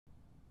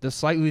The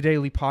Slightly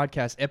Daily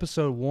Podcast,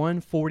 episode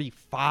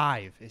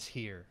 145 is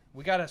here.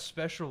 We got a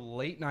special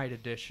late night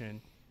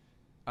edition.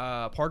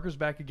 Parker's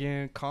back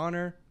again.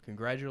 Connor,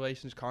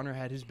 congratulations. Connor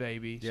had his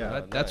baby. Yeah,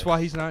 so that's why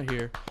he's not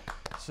here.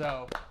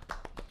 So,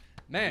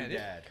 man.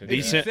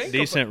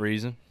 Decent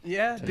reason.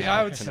 Yeah,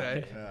 I would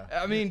say.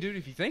 Yeah. I mean, dude,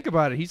 if you think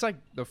about it, he's like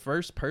the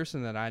first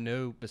person that I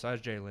know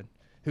besides Jalen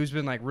who's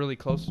been like really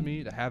close to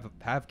me to have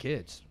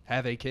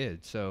a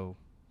kid. So,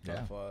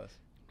 yeah.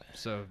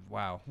 So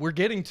wow, we're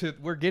getting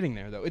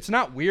there though. It's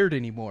not weird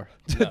anymore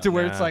to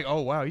where it's like,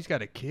 oh wow, he's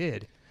got a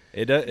kid.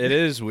 It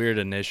is weird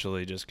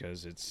initially just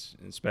because it's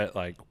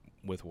like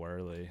with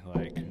Worley,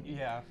 like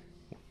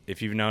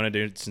if you've known a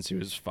dude since he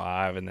was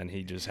 5 and then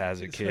he just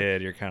has a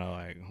kid, you're kind of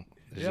like,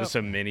 it's just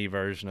a mini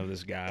version of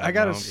this guy. I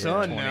got a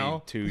son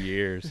now. 2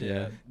 years.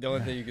 Yeah. The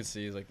only thing you can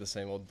see is like the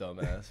same old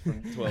dumbass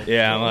from 12.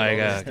 Yeah, I'm like,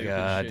 oh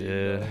god,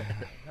 dude.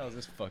 How's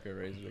this fucker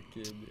raising a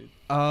kid,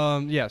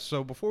 dude? Yeah.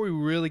 So before we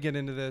really get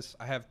into this,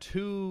 I have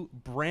 2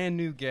 brand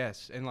new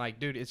guests, and like,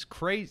 dude, it's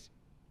crazy.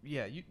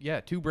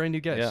 Yeah, 2 brand new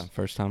guests. Yeah,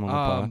 first time on the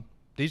pod.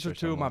 These are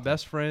 2 of my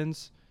best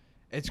friends.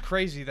 It's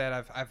crazy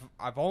that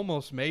I've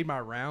almost made my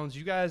rounds.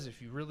 You guys,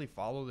 if you really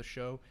follow the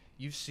show,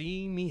 you've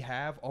seen me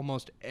have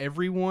almost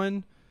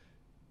everyone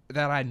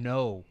that I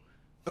know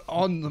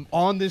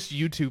on this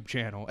YouTube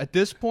channel. At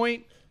this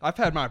point, I've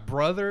had my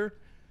brother.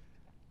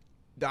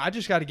 I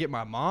just got to get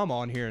my mom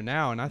on here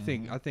now, and I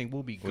think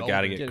we'll be golden. We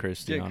got to get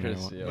Christy on here.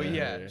 But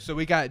yeah, so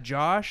we got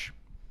Josh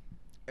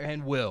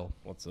and Will.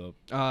 What's up?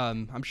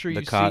 I'm sure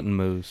the Cotton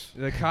Moose.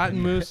 The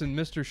Cotton Moose and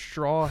Mr.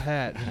 Straw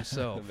Hat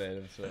himself. The man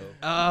himself.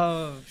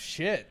 Oh,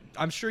 shit.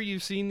 I'm sure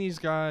you've seen these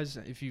guys.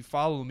 If you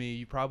follow me,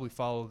 you probably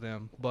follow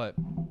them. But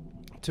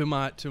to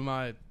my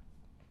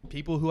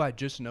people who I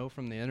just know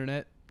from the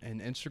internet and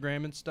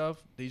Instagram and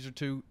stuff, these are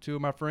two of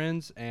my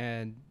friends,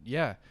 and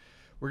yeah,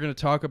 we're gonna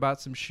talk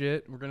about some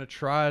shit. We're gonna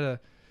try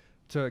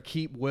to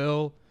keep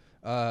Will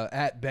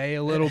at bay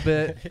a little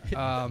bit.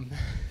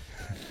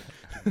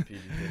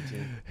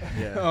 PG-13.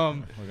 Yeah,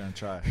 we're gonna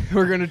try.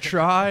 We're gonna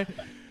try.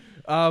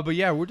 But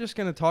yeah, we're just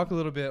gonna talk a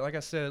little bit. Like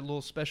I said, a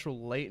little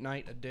special late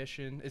night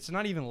edition. It's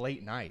not even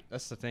late night.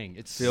 That's the thing.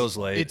 It feels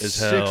late it's as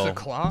hell 6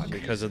 o'clock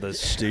because of the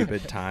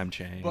stupid time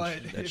change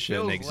but that it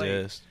shouldn't feels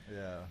exist. Late.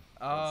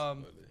 Yeah.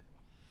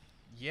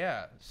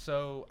 Yeah.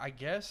 So I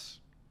guess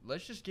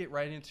let's just get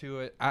right into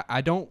it.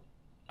 I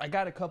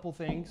got a couple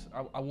things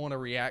I want to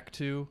react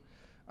to.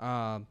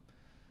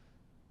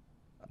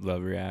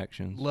 Love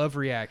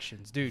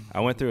reactions, dude.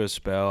 I went through a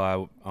spell.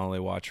 I only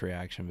watched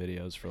reaction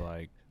videos for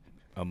like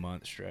a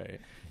month straight.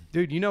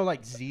 Dude, you know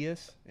like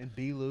Zeus and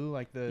B-Lou,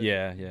 like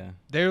the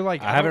they're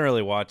like I haven't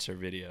really watched their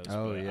videos.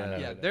 Oh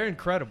yeah, they're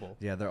incredible.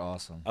 Yeah, they're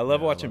awesome. I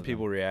love watching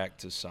people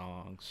react to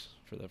songs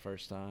for the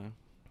first time.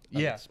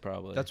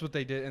 That's what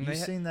they did. And you've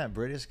seen that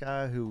British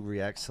guy who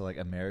reacts to like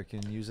American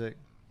music,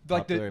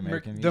 like the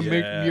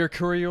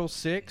Mercurial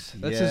 6.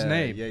 That's his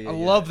name. I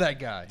love that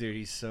guy. Dude,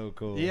 he's so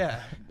cool. Yeah.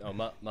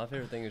 My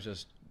favorite thing is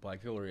just black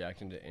people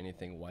reacting to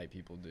anything white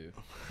people do.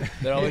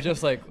 They're always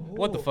just like,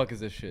 what the fuck is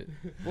this shit?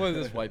 What is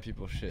this white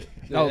people shit?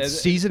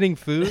 Seasoning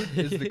food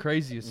is the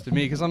craziest to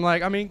me because I'm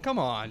like, I mean, come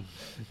on.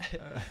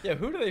 Yeah,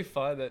 who do they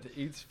find that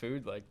eats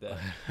food like that?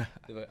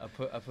 Like,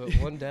 I put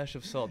 1 dash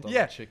of salt on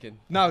the chicken.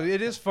 No,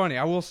 it is funny.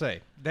 I will say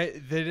that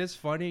it is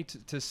funny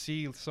to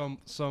see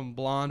some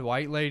blonde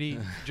white lady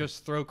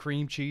just throw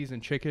cream cheese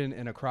and chicken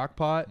in a crock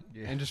pot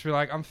and just be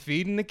like, I'm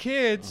feeding the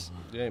kids.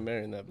 You ain't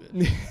marrying that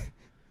bitch.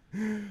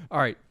 All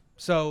right.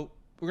 So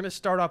we're going to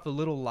start off a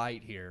little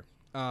light here,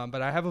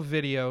 but I have a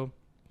video.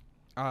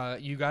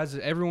 You guys,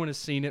 everyone has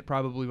seen it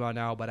probably by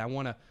now, but I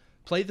want to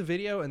play the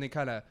video and then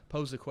kind of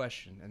pose a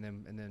question, and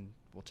then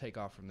we'll take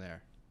off from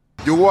there.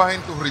 You want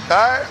him to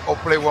retire or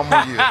play one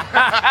more year?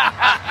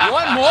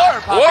 One more,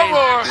 Poppy. One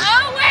more.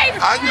 Oh, wait.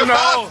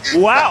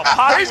 Wow,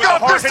 Poppy, He's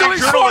got this till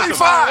he's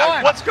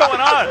 45. What's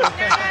going on? No.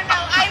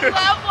 I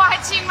love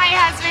watching my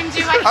husband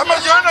do what I'm he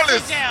a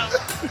journalist. loves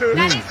to do.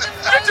 That is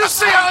the Did you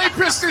see how he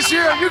pissed this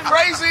year? Are you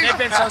crazy? They've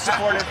been so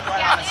supportive.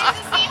 Yeah, it's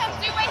to see him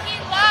do what he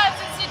loves.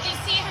 It's to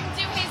see him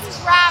do his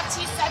craft.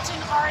 He's such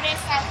an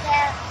artist out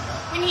there.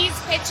 When he's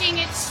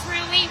pitching, it's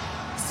truly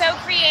so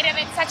creative.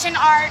 It's such an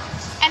art.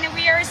 And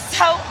we are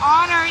so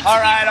honored to be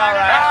part of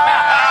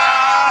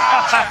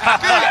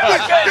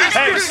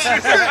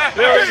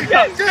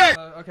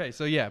it. Okay,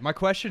 so yeah, my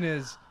question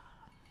is,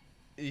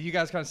 you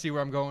guys kind of see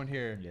where I'm going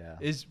here. Yeah.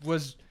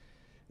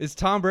 Is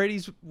Tom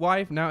Brady's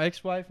wife, now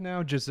ex-wife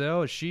now,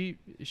 Giselle, is she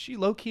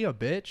low-key a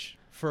bitch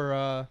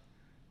for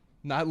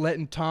not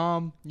letting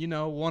Tom,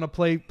 want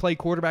to play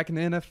quarterback in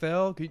the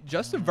NFL?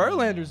 Justin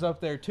Verlander's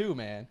up there too,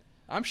 man.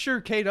 I'm sure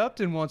Kate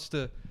Upton wants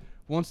to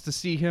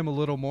see him a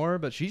little more,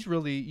 but she's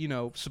really,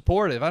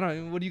 supportive.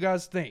 What do you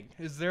guys think?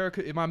 Is there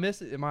am I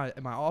missing? Am I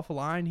off a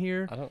line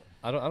here?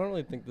 I don't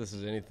really think this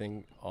is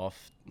anything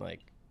off,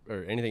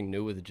 or anything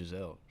new with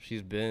Giselle.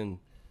 She's been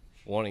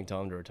wanting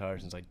Tom to retire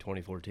since like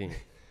 2014.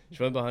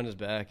 She went behind his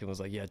back and was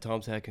like, "Yeah,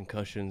 Tom's had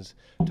concussions.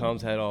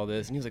 Tom's had all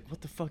this," and he was like, "What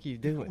the fuck are you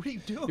doing? What are you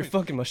doing? You're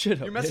fucking my shit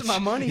up. You're messing bitch." my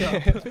money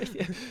up.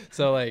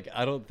 So like,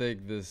 I don't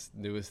think this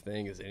newest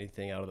thing is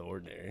anything out of the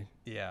ordinary.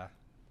 Yeah.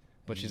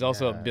 But she's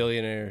also a Yeah.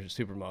 billionaire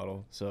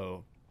supermodel,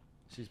 so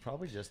She's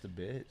probably just a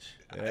bitch.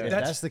 Yeah. If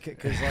that's the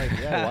because like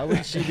why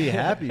wouldn't she be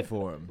happy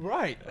for him?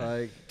 Right.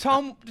 Like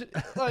Tom,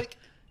 like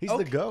he's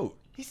the goat.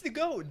 He's the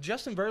GOAT.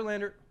 Justin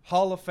Verlander,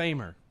 Hall of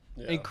Famer.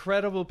 Yeah.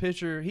 Incredible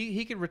pitcher.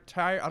 He could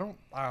retire.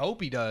 I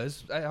hope he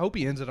does. I hope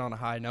he ends it on a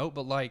high note.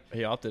 But like,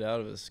 he opted out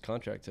of his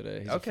contract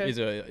today. Okay. He's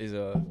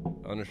a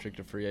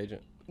unrestricted free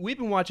agent we've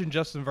been watching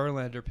Justin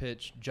Verlander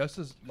pitch just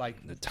as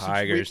like The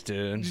Tigers,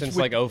 dude. since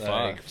like 05.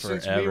 Like,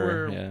 since forever. we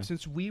were yeah.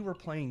 since we were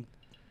playing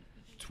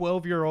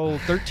 12-year-old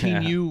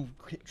 13U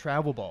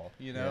travel ball.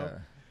 You know, Yeah.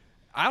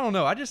 I don't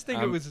know. I just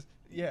think it was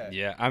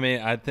Yeah, I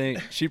mean, I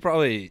think she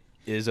probably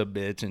is a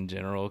bitch in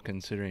general,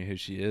 considering who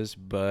she is.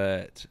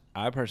 But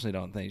I personally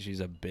don't think she's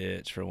a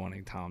bitch for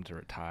wanting Tom to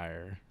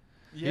retire.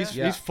 Yeah.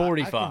 He's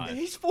 45.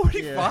 He's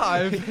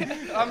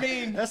 45. I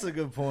mean, That's a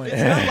good point.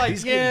 it's not like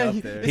He's getting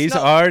up there. it's He's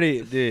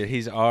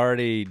not-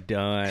 already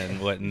done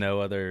what no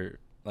other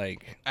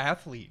like.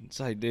 athlete. It's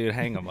like, dude,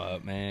 hang him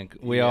up, man.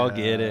 We all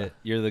get Yeah. it.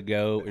 You're the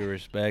GOAT. We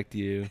respect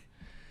you.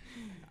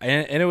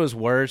 And it was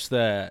worse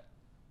that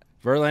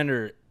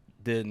Verlander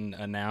didn't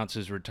announce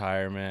his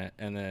retirement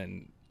and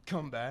then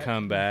Come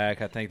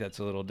back. I think that's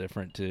a little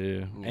different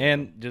too. Yeah.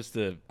 And just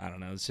the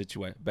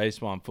situation.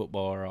 Baseball and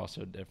football are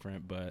also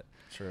different. But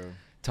True.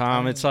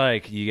 Tom, it's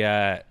like you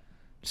got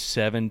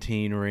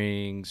 17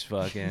 rings,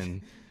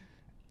 fucking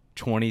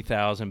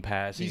 20,000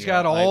 passing. He's You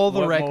got all the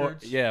what more-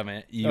 records. Yeah,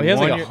 man. He has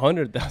won like your-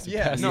 100,000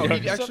 Yeah, passes. no,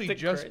 he actually Something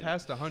just crazy.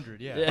 passed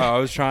 100. Yeah. Yeah. Oh, I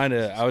was trying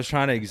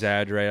to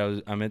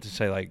exaggerate. I meant to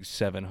say like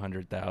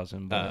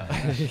 700,000. But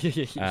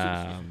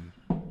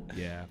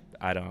yeah,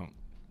 I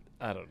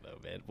don't know,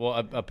 man. Well,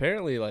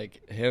 apparently,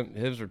 like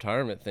his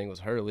retirement thing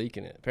was her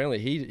leaking it. Apparently,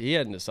 he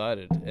hadn't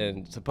decided,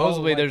 and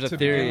supposedly like, there's a to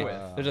theory. begin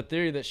with. There's a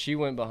theory that she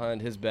went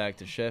behind his back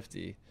to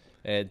Shefty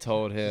and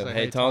told him, like,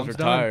 "Hey, "Hey, Tom's Tom's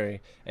done." retiring,"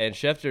 and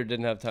Schefter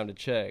didn't have time to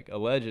check,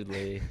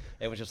 allegedly,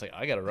 and was just like,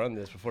 "I got to run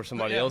this before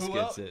somebody Yeah, else who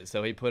gets else? it."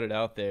 So he put it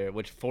out there,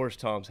 which forced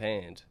Tom's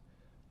hand,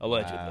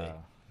 allegedly.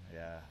 Wow.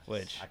 Yeah.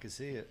 Which- I could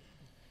see it.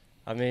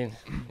 I mean,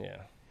 yeah.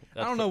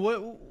 I don't know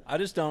what. I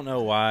just don't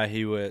know why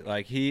he would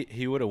like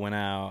he would have went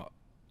out,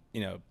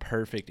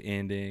 perfect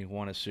ending,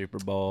 won a Super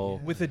Bowl,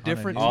 With a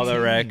different all the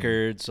team.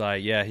 records.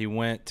 Like, yeah, he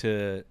went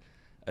to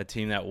a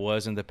team that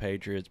wasn't the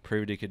Patriots,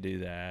 proved he could do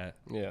that.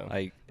 Yeah.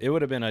 Like, it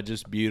would have been a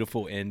just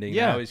beautiful ending.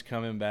 Yeah. Now he's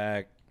coming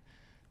back.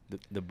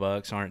 The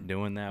Bucks aren't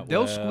doing that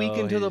They'll well. squeak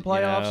into the He-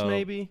 playoffs,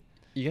 maybe.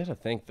 You got to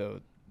think,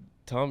 though,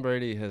 Tom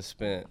Brady has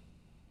spent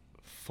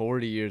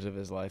 40 years of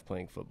his life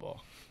playing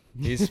football.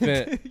 He's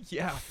spent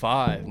Yeah.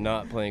 5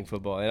 not playing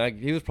football. And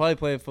he was probably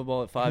playing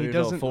football at 5 He years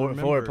old doesn't before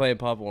remember. playing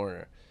Pop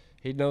Warner.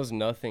 He knows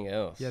nothing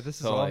else. Yeah, this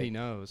is So, all like, he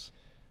knows.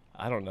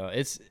 I don't know.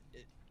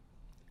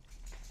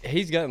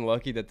 He's gotten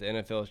lucky that the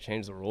NFL has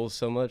changed the rules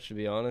so much, to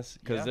be honest,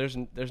 because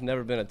Yeah. there's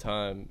never been a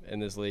time in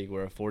this league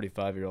where a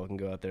 45-year-old can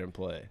go out there and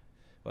play.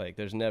 Like,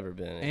 there's never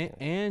been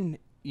anything.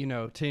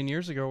 And 10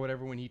 years ago or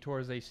whatever, when he tore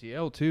his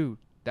ACL too,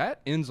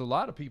 that ends a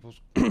lot of people's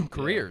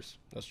careers.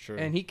 That's true.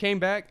 And he came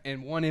back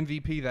and won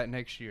MVP that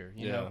next year.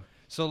 You Yeah. know,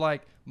 so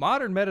like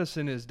modern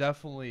medicine has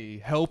definitely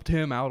helped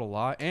him out a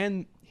lot.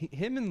 And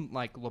him and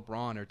like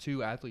LeBron are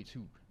two athletes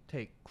who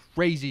take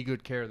crazy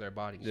good care of their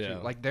bodies Yeah. too.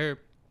 Like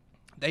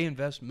they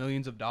invest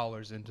millions of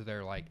dollars into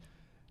their like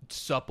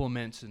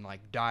supplements and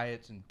like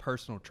diets and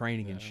personal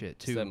training and shit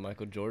It's too. that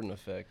Michael Jordan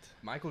effect.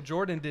 Michael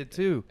Jordan did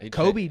too. He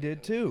Kobe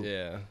did too.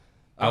 Yeah.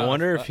 I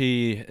wonder if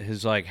he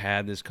has like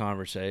had this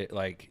conversation,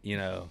 like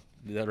the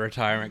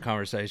retirement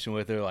conversation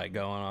with her, like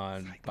going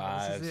on this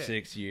 5, is it.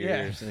 6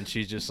 years, and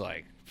she's just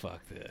like, "Fuck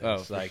this!" Oh,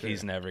 for like sure.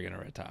 he's never gonna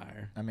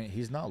retire. I mean,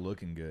 he's not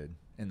looking good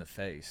in the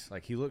face.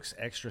 Like he looks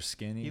extra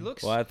skinny. He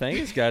looks Well, I think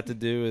it's got to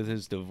do with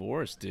his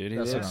divorce, dude. He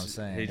That's what looks, I'm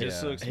saying, He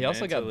just yeah. looks. He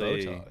also got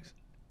mentally- Botox.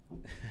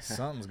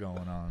 Something's going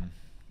on.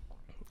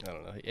 I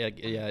don't know.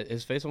 Yeah,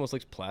 his face almost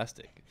looks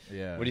plastic.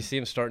 Yeah. When you see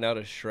him starting out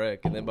as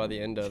Shrek, and then by the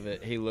end of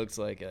it, he looks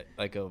like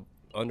a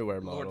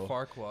underwear Lord model.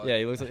 Farquaad. Yeah,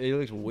 he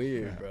looks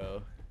weird,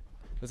 bro.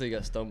 Looks like he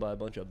got stung by a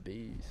bunch of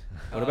bees.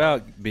 What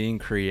about being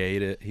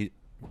creative?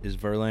 Is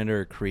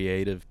Verlander a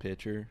creative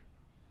pitcher?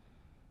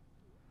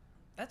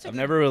 That's a I've good-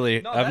 never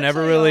really, No, I've that's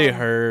never a, really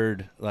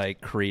heard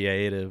like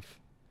creative.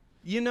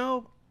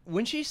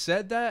 When she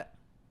said that,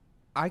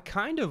 I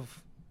kind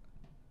of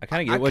I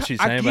kind of I get what ki- she's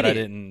I saying, get but I it.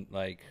 didn't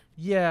like.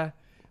 yeah.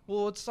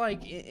 Well, it's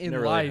like in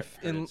Never really life,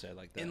 heard it said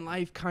like that. in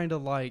life, kind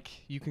of like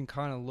you can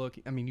kind of look.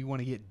 I mean, you want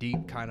to get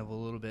deep, kind of a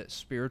little bit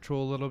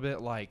spiritual, a little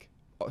bit. Like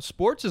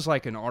sports is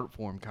like an art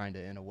form, kind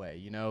of in a way.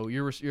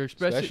 You're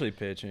Especially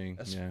pitching.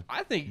 Yeah.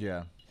 I think.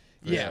 Yeah.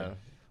 Yeah. sure.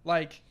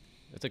 Like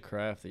It's a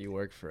craft that you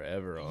work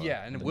forever on.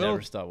 Yeah, and but we'll-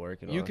 never stop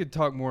working on. you could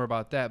talk more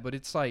about that, but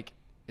it's like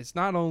it's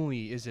not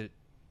only is it.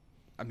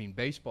 I mean,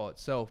 baseball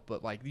itself,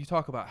 but like you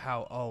talk about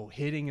how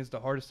hitting is the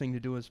hardest thing to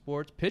do in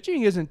sports.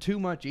 Pitching isn't too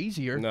much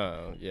easier.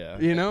 No, yeah.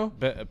 You know?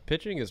 But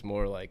pitching is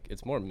more like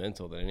it's more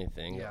mental than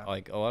anything. Yeah.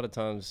 Like a lot of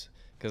times,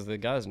 because the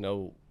guys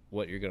know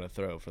what you're gonna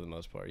throw for the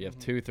most part. You have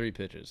 2-3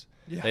 pitches.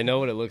 Yeah. They know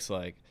what it looks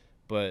like,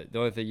 but the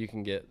only thing you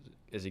can get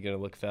is he gonna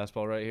look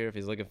fastball right here. If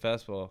he's looking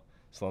fastball,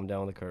 slow him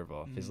down with a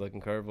curveball. If he's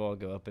looking curveball,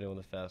 go up and in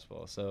with a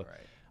fastball. So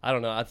Right. I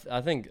don't know.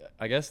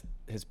 I guess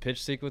his pitch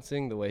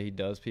sequencing, the way he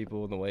does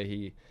people, and the way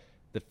he.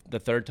 The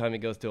third time he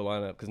goes through a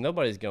lineup, because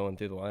nobody's going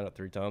through the lineup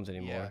 3 times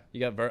anymore. Yeah.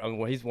 You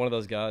got he's one of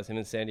those guys, him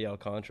and Sandy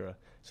Alcantara.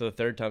 So the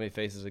third time he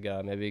faces a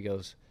guy, maybe he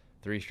goes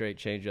 3 straight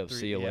changeups,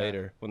 see you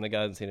later, when the guy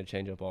hasn't seen a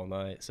changeup all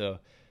night. So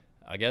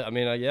I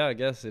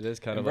guess it is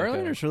kind of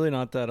Verlander's really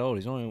not that old.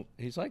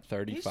 He's like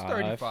 35. He's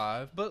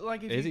 35, but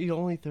like if Is he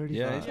only 35?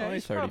 Yeah, he's only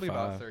he's probably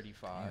 35. about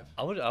 35.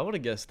 I would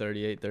have guessed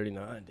 38,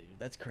 39, dude.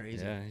 That's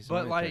crazy. Yeah, he's But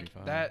only like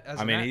 35. that, as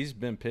I an mean, act- he's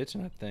been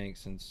pitching, I think,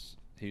 since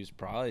he was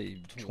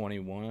probably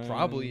 21.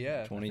 Probably,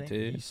 yeah. I think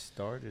 22. He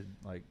started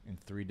like in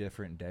 3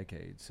 different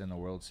decades in the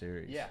World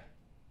Series. Yeah,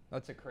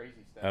 that's a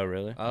crazy stat. Oh,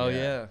 really? Oh Yeah.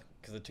 yeah,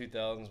 because the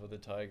 2000s with the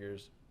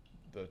Tigers,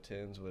 the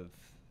 10s with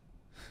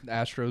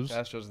Astros,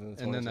 Astros, and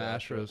And then the the 20s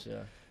Astros.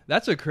 Yeah.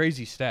 That's a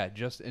crazy stat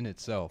just in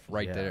itself,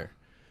 right Yeah.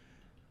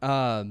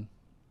 there.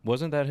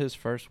 Wasn't that his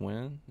first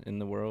win in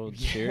the World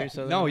Series?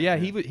 No, yeah,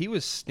 he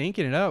was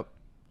stinking it up.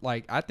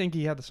 Like I think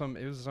he had it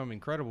was some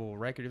incredible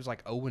record. It was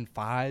like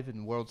 0-5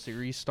 in World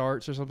Series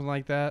starts or something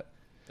like that.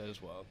 That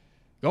is wild.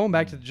 Going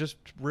back to just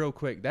real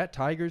quick, that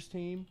Tigers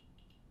team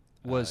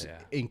was yeah.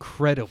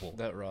 incredible.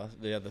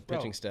 The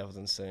pitching staff was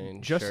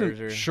insane. Justin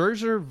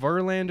Scherzer,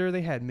 Verlander,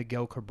 they had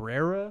Miguel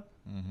Cabrera,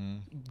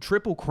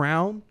 Triple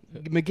Crown,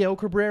 Miguel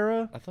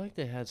Cabrera, I feel like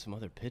they had some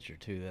other pitcher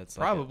too. That's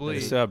Probably.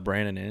 They still have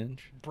Brandon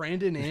Inge.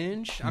 Brandon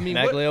Inge. I mean,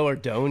 what? Maglio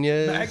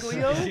Ordonez.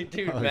 Maglio?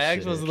 Dude, Oh,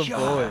 Mags shit. was the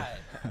God.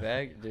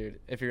 boy. Dude,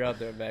 if you're out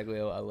there,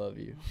 Maglio, I love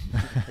you.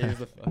 He's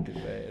the fucking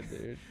man,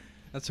 dude.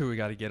 That's who we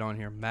got to get on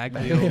here.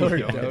 Maglio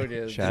Maglio.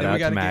 Ordonez. Shout Then out we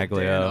to gotta get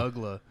Dan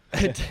Maglio.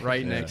 Ugla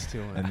right next to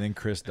him. And then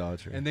Chris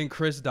Daughtry. And then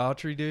Chris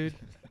Daughtry, dude.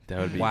 That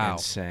would be Wow.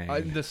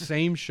 insane. The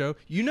same show.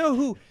 You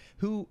know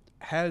who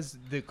has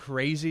the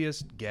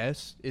craziest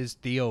guest is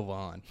Theo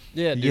Vaughn.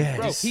 Yeah, dude. Yes.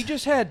 Bro, he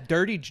just had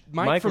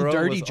Mike from Rowe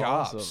Dirty was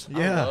Jobs. awesome.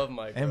 Yeah. I love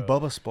Mike and Rowe.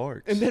 Bubba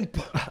Sparks. And then,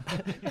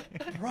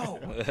 bro,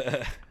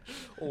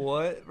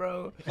 What,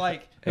 bro?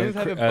 like, And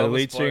having Cre- Bubba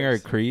lead singer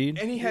Sparks? Creed.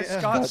 and he has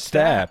Scott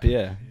Stapp, Stapp.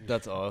 yeah.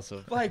 That's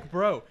awesome. Like,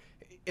 bro,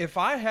 if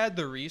I had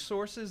the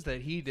resources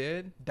that he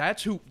did,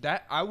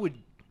 I would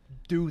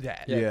do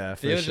that. Yeah,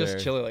 for Theo's sure.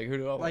 just chilling. Like, who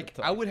do I want Like,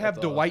 to talk? I would have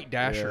That's Dwight awesome.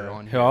 Dasher Yeah.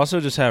 on He'll here. also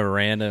just have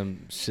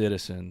random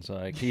citizens.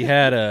 Like he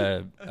had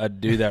a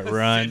dude that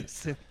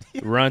runs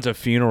a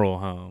funeral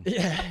home.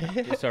 Yeah.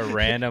 Just a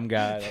random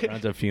guy that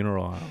runs a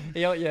funeral home.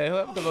 He'll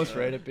have the most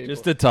random people.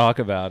 Just to talk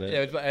about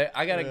it. Yeah,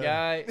 I got a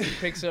guy who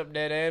picks up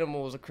dead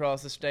animals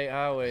across the state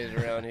highways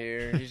around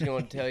here. He's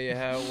going to tell you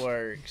how it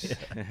works.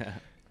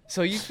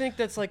 So you think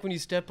that's like when you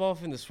step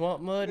off in the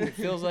swamp mud and it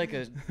feels like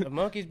a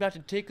monkey's about to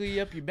tickle you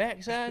up your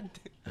backside?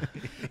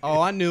 Oh,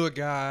 I knew a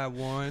guy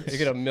once. You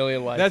get a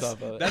million likes That's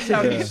off of it. that's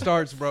how he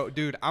starts, bro.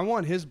 Dude, I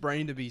want his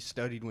brain to be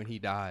studied when he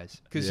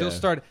dies, because he'll Yeah.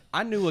 start.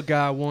 I knew a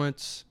guy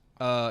once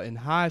in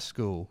high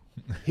school.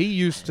 He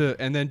used to,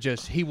 and then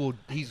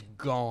he's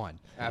gone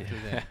after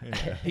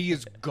that. He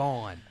is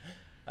gone.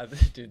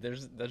 Dude,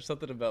 there's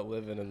something about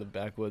living in the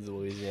backwoods of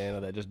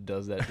Louisiana that just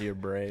does that to your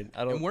brain.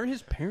 I And don't. weren't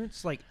his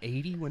parents like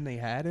 80 when they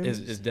had him?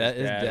 His dad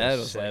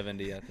was like,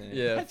 70, I think.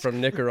 yeah, from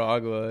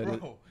Nicaragua. And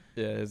Bro.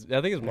 yeah, I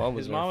think his mom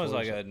was. His mom was there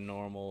like for a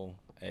normal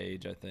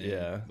age, I think.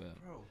 Yeah.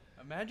 but- Bro,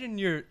 imagine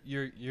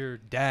your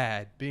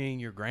dad being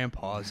your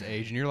grandpa's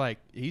age, and you're like,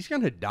 he's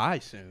gonna die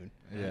soon.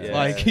 Yeah.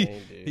 Like dang,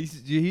 dude.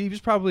 he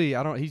was probably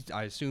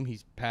I assume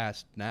he's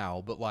passed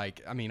now, but like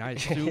I mean I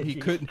assume he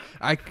couldn't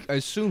I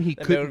assume he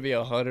That man couldn't. would be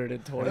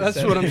 120.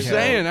 That's what I'm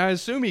saying. I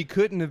assume he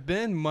couldn't have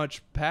been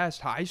much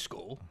past high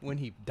school when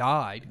he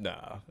died.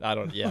 No, I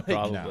don't. Yeah,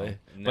 probably.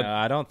 No,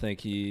 I don't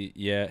think he.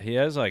 Yeah, he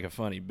has like a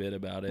funny bit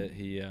about it.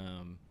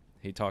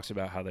 He talks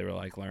about how they were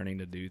like learning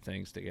to do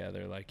things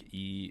together, like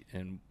eat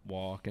and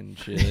walk and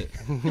shit.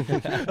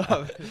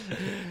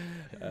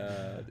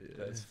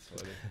 That's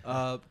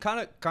funny.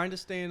 Kind of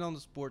staying on the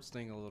sports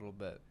thing a little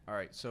bit. All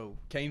right, so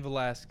Cain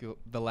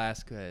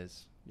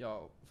Velasquez,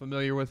 y'all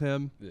familiar with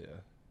him? Yeah.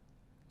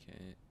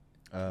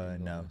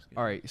 No.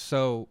 All right,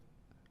 so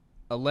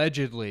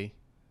allegedly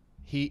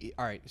he's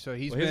Well,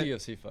 he's a been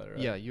UFC fighter, right?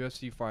 yeah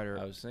UFC fighter.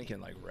 I was thinking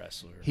like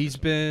wrestler. or He's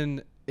something.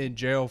 been in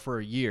jail for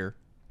a year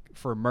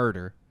for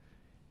murder.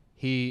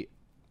 He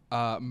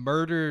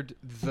murdered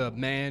the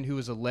man who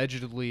was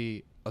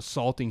allegedly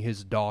assaulting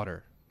his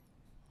daughter,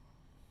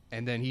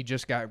 and then he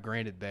just got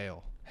granted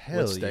bail.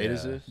 Hell What state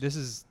is yeah. this? This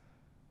is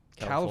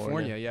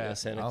California, yeah.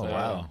 Santa Oh, Clara.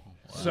 wow.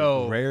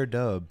 So Rare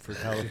dub for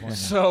California.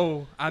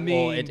 So I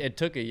mean, Well, it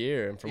took a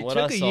year, and from It what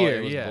I took a saw, year,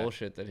 it was yeah.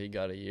 bullshit that he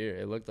got a year.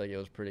 It looked like it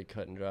was pretty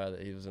cut and dry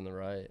that he was in the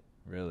right.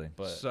 Really?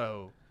 But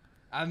so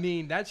I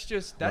mean, that's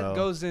just that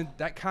goes in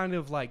that kind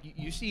of like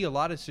you see a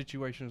lot of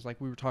situations like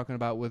we were talking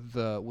about with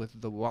the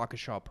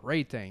Waukesha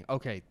parade thing.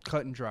 Okay,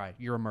 cut and dry,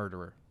 you're a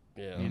murderer.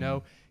 Yeah. You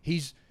know,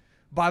 he's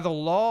by the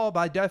law,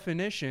 by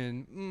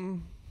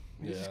definition,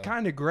 he's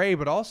kind of gray,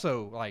 but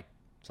also like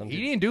he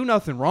didn't do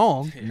nothing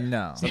wrong.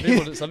 No.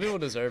 Some people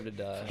deserve to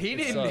die. He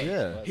didn't. Sucks,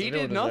 Yeah. but He some people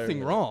did nothing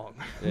deserve it. wrong.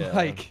 Yeah.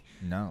 Like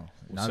No.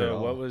 Not so at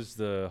all. what was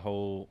the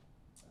whole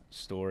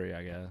story?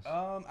 I guess.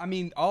 I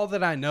mean, all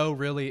that I know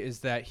really is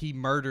that he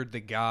murdered the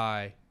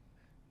guy.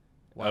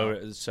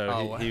 Oh,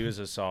 so he was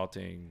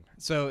assaulting.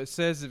 So it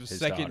says it was His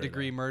second daughter,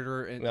 degree though.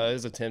 murder. And, No, it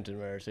was attempted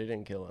murder, so he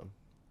didn't kill him.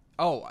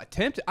 oh,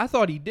 attempted. I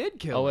thought he did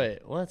kill. Oh him.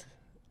 wait, what?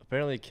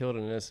 Apparently he killed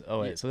in this.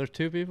 Oh wait, so there's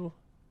 2 people.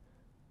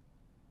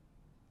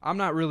 I'm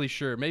not really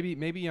sure.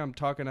 Maybe I'm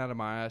talking out of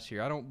my ass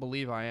here. I don't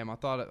believe I am. I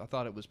thought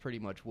it was pretty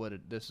much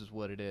this is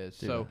what it is.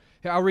 So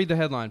here, I'll read the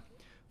headline.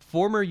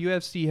 Former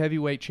UFC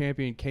heavyweight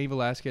champion Cain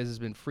Velasquez has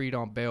been freed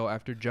on bail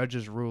after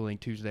judges ruling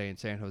Tuesday in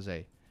San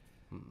Jose.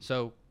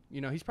 So,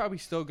 you know, he's probably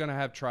still going to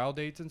have trial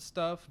dates and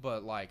stuff,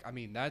 but like, I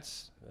mean,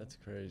 that's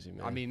crazy,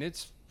 man. I mean,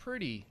 it's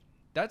pretty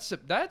that's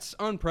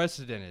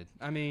unprecedented.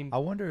 I mean, I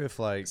wonder if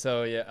like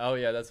So yeah, oh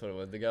yeah, that's what it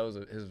was. The guy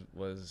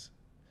was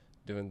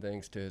doing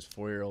things to his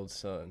 4-year-old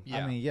son.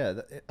 yeah. I mean, yeah.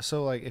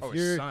 So like if his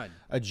you're son.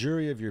 a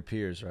jury of your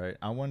peers, right?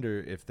 I wonder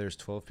if there's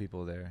 12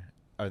 people there.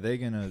 Are they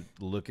going to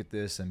look at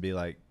this and be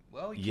like,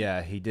 Well,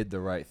 yeah, he did the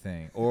right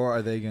thing? Or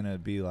are they going to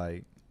be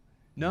like,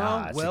 no,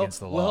 nah, it's against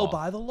the law? well,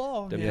 by the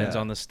law. Depends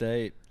Yeah. on the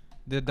state.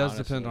 It does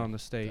honestly. depend on the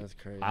state. That's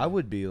crazy. I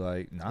would be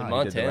like, nah, in he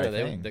Montana, did the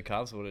right thing. the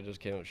cops would have just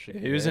came up shit.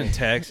 He was in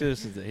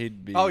Texas.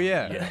 He'd be. Oh,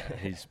 yeah.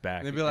 He's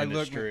back They'd be like, in the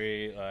 "Look,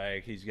 street.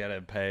 Like he's got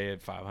to pay a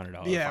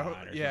 $500 Yeah,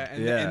 fine. Or yeah,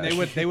 something.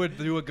 and they would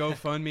do a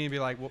GoFundMe and be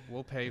like,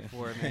 we'll pay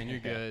for it, man. You're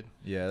good.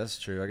 Yeah, that's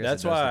true. I guess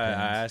That's it does why I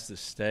depend. asked the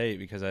state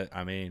because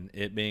I mean,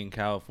 it being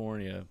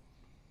California,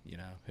 you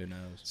know, who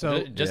knows? So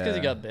just because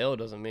he Yeah. got bail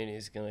doesn't mean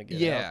he's gonna get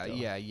yeah, out. though.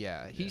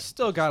 yeah. He's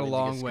still got a Maybe he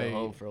long gets to way. go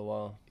home for a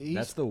while.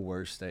 That's the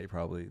worst state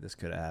probably this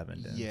could have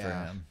happened in for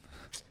Yeah. him.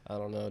 I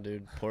don't know,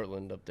 dude.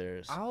 Portland up there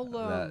is. I'll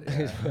That,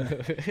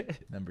 yeah.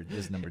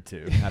 number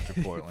 2 after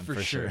Portland For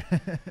for, sure.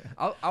 sure.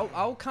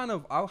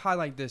 I'll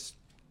highlight this.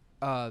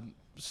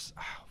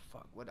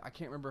 Fuck, what I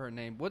can't remember her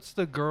name. What's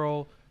the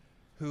girl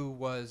who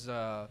was?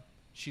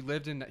 She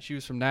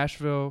was from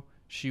Nashville.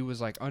 She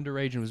was like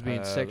underage and was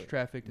being sex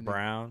trafficked. And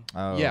Brown.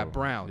 Oh, Yeah,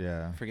 Brown.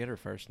 Yeah. Forget her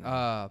first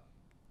name.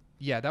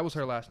 Yeah, that was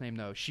her last name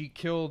though. She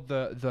killed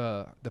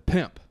the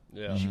pimp.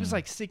 Yeah, She was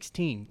like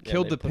 16. Yeah,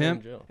 Killed they the put her in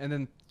pimp jail. and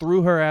then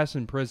threw her ass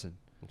in prison.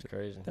 it's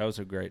crazy. That was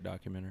a great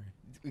documentary.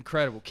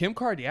 Incredible. Kim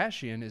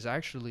Kardashian is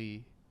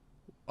actually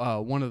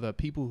one of the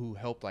people who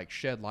helped like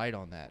shed light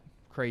on that.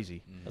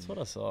 Crazy. That's what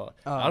I saw.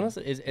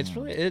 Honestly, it's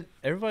really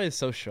everybody's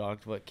so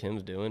shocked what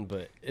Kim's doing,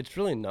 but it's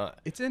really not.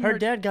 It's in her her-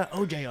 dad got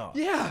OJ off.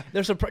 Yeah.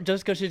 They're surprised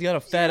just because she's got a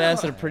fat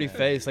ass and a pretty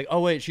face. Like, oh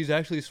wait, she's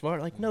actually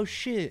smart. Like, no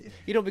shit.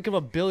 You don't become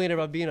a billionaire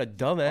by being a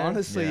dumbass.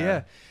 Honestly, Yeah.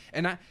 yeah.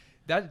 And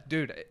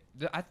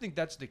I think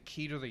that's the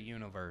key to the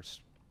universe.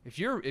 If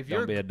you're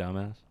Don't be a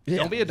dumbass.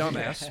 don't be a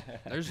dumbass.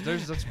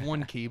 There's that's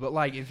one key. But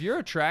like if you're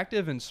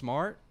attractive and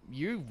smart,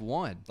 you've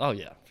won. Oh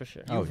yeah, for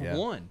sure. Oh, You've yeah.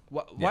 won.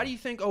 Why do you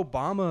think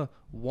Obama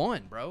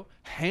won, bro?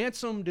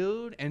 Handsome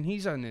dude, and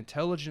he's an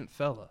intelligent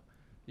fella.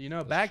 You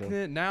know, back true.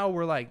 then, now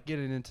we're like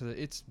getting into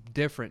it's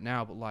different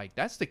now, but like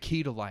that's the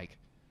key to like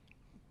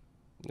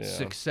Yeah.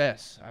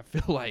 success. I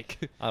feel like.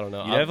 I don't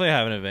know. You definitely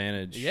have an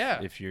advantage.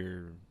 Yeah. If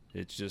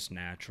it's just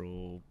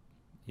natural,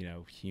 you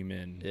know,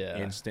 human Yeah.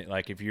 instinct.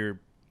 Like if you're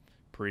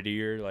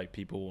prettier, like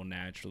people will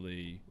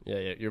naturally.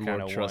 Yeah, you're kinda more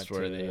want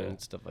trustworthy to and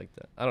stuff like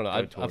that. I don't know. go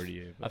I toward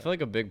you, I but- feel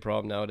like a big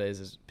problem nowadays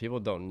is people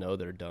don't know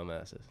they're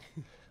dumbasses.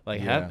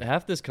 Like Yeah.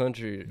 half this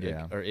country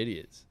Yeah. are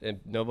idiots,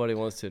 and nobody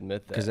wants to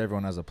admit that. Because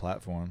everyone has a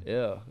platform.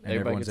 yeah, And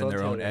everyone's gets in on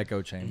their own Twitter.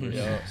 echo chambers.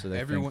 Yeah. So they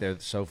Everyone- think they're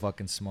so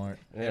fucking smart.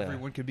 Yeah.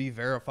 Everyone could be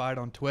verified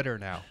on Twitter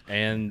now.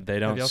 And they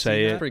Have don't y'all say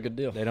seen it. that? Pretty good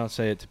deal. They don't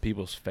say it to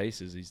people's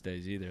faces these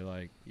days either.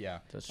 Like Yeah.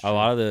 That's a true.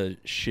 lot of the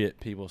shit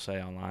people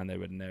say online, they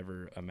would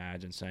never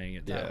imagine saying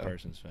it to Yeah. that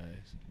person's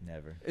face.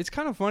 Never. It's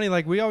kind of funny.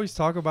 Like we always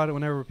talk about it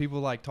whenever people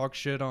like talk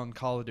shit on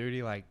Call of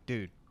Duty. Like,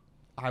 dude,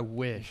 I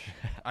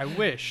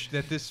wish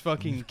that this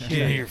fucking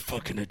kid.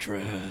 fucking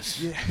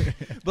address. Yeah.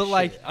 But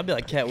like, I'd be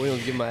like Cat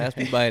Williams getting my ass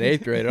beat by an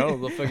 8th grader. I don't know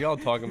what the fuck y'all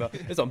talking about.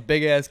 There's some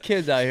big ass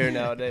kids out here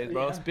nowadays,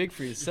 bro. Speak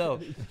for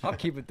yourself. I'll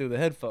keep it through the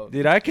headphones.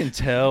 Dude, I can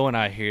tell when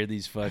I hear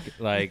these fucking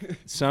like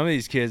some of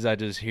these kids. I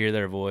just hear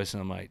their voice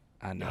and I'm like,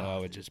 I know I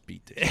would just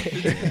beat the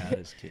shit out of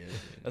this kid.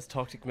 Dude. That's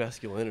toxic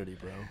masculinity,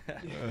 bro.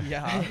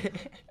 yeah,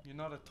 you're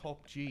not a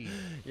top G.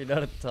 You're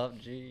not a top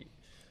G.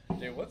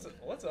 Dude, what's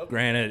up?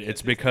 Granted,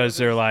 it's because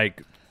they're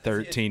like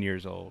 13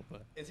 years old.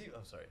 But. Is he?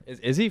 I'm sorry.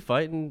 Is he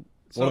fighting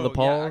one of the Yeah,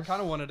 Pauls? I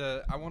kind of wanted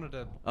to. I wanted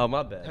to. Oh,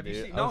 my bad. Have you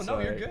dude. seen? I'm No,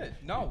 sorry. you're good.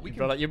 No, we You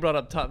can. brought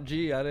up top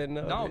G. I didn't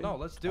know. No, dude. no,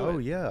 let's do Oh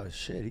it. yeah,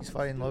 shit. He's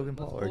fighting Logan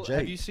Paul or Well, Jake.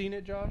 Have you seen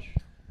it, Josh?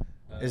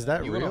 Is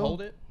that You real? want to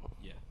hold it?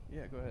 Yeah.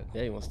 Yeah, go ahead.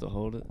 Yeah, he wants to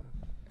hold it.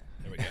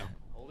 There we go.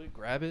 Hold it.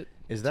 Grab it.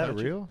 Is that touch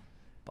it. real?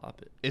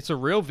 Pop it. It's a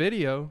real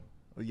video.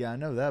 Well, yeah, I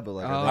know that, but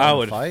like, Oh. are they I gonna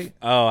would fight.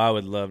 I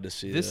would love to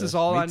see This is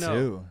all Me I know.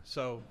 too.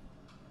 So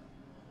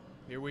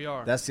here we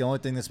are. That's the only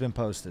thing that's been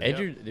posted.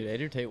 Andrew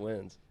Tate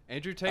wins.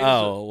 Andrew Tate.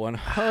 Oh,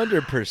 Andrew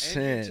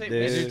 100%, Tate-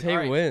 dude. Andrew Tate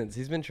Alright. wins.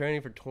 He's been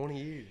training for 20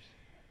 years.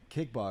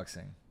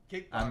 Kickboxing.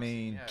 Kickboxing, I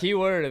mean, yeah. Key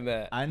word in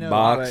that. I know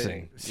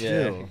Boxing. but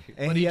still, Yeah.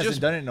 and But he he hasn't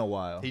just- done it in a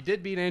while. He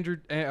did beat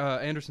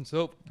Anderson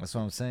Silva. That's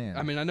what I'm saying.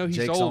 I mean, I know he's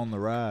Jake's old. on the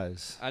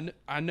rise.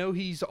 I know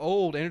he's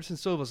old. Anderson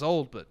Silva's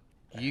old, but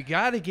you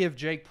got to give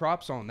Jake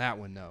props on that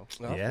one, though.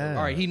 Yeah.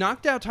 All right, he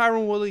knocked out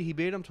Tyron Woodley. He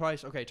beat him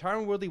twice. Okay,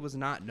 Tyron Woodley was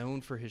not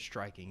known for his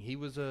striking. He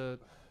was a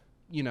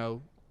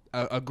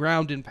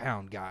ground and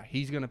pound guy.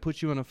 He's gonna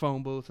put you in a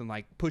phone booth and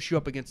like push you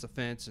up against the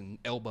fence and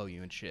elbow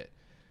you and shit.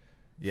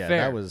 Yeah,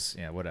 Fair. that was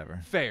whatever.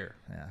 Fair.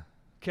 Yeah.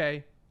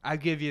 Okay, I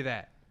give you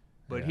that.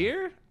 But Yeah.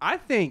 here, I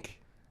think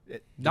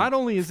It- not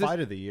only is fight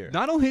this of the year.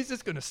 not only is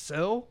this gonna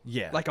sell,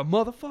 Yeah. like a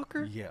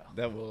motherfucker. Yeah.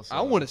 That will.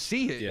 I want to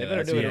see it. Yeah. They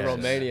better do it in Yeah.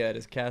 Romania at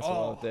his castle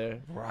Oh. out there.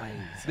 Right.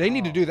 They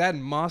need to do that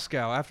in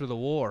Moscow after the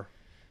war.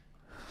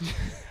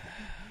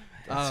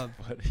 What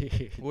do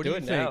What do do you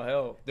it now? think?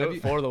 Hell, do Have it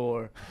you- for the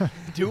war.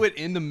 Do it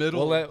in the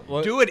middle.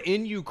 We'll do it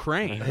in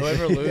Ukraine.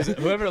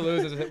 Whoever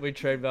loses, we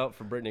trade out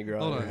for Brittany Griner.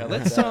 Hold on. How about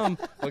Let's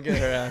that? We'll get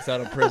her ass out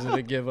of prison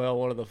and give out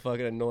one of the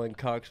fucking annoying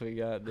cocks we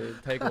got,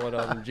 dude. Take one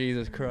of them,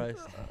 Jesus Christ.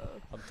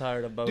 I'm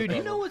tired of both. Dude, of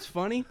you know them. what's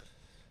funny?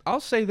 I'll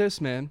say this,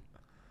 man.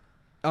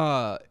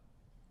 5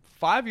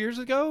 years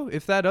ago,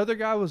 if that other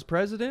guy was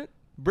president,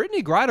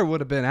 Brittany Griner would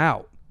have been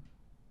out.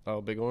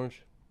 Oh, Big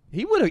Orange.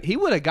 He would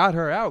have got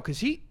her out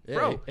because Yeah,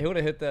 bro, he would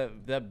have hit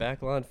that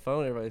backline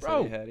phone everybody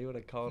Bro. said he had. He would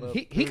have called up.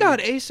 he got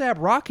ASAP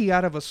Rocky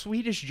out of a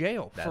Swedish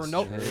jail for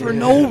no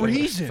true.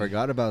 reason.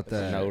 Forgot about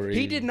that. No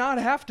reason. He did not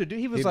have to do.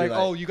 He was He'd be like, like-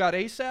 "Oh, you got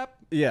ASAP?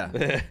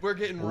 Yeah. We're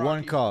getting Rocky."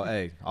 One call.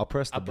 Hey, I'll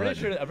press the I'm button.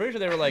 pretty sure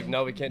they were like,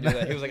 no, we can't do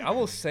that. He was like, I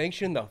will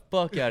sanction the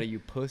fuck out of you,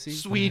 pussy.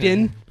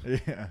 Sweden.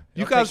 Yeah.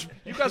 You guys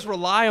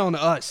rely on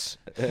us.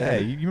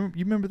 Hey, you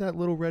remember that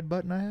little red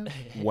button I have?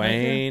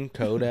 Wayne,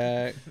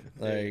 Kodak,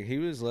 like he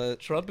was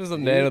Trump is a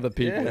man of the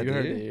people. Yeah, you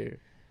heard dude. it here.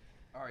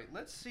 All right,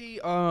 let's see.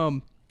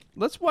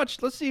 Let's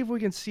see if we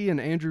can see an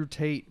Andrew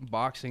Tate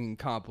boxing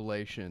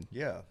compilation.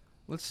 Yeah.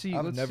 Let's see.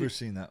 I've let's never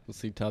see. seen that. We'll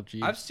see top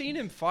G. I've seen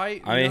him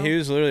fight. I mean, you he know?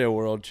 was literally a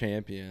world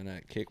champion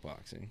at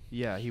kickboxing.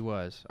 Yeah, he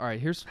was. All right,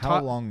 here's How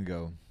top, long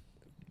ago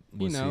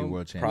was he know,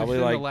 world champion? Probably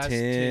Within the like last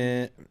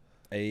 10,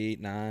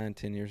 8, 9,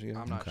 10 years ago.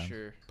 I'm not Okay.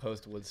 sure.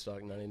 Post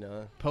Woodstock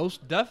 99.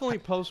 Definitely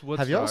post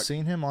Woodstock. Have y'all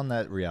seen him on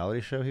that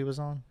reality show he was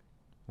on?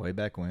 Way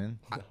back when?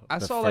 I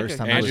The saw like first a,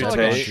 time I he saw was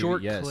like on a TV,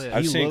 short Yes. clip.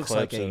 I've He seen looks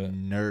like clips a of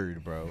it.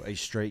 nerd, bro. A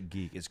straight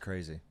geek. It's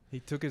crazy.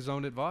 He took his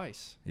own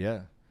advice.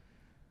 Yeah.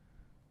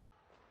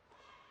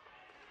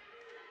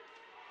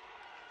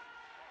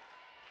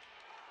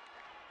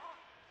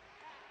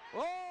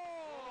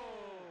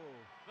 Oh!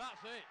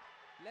 That's it.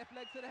 Left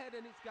leg to the head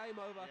and it's game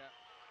over.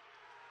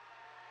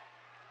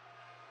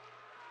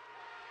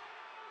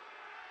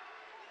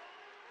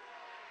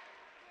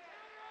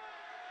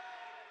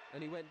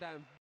 And he went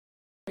down.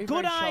 Good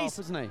very eyes. sharp,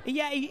 isn't he?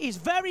 Yeah, he's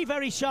very,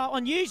 very sharp.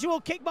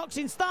 Unusual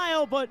kickboxing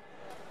style, but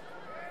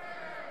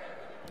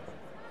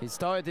He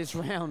started this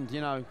round,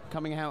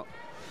 coming out.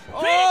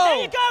 there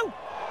you go.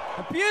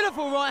 A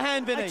beautiful right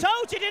hand, Vinny. I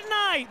told you, didn't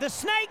I? The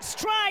snake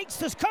strikes,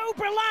 the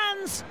cobra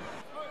lands.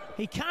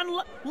 He can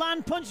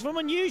land punches from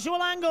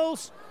unusual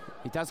angles.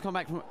 He does come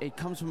back from. It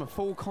comes from a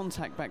full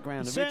contact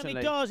background. He certainly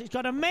originally. does. He's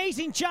got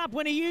amazing jab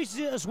when he uses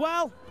it as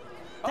well.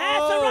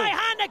 There's Oh! the right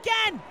hand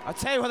again. I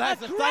tell you what,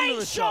 that's a a great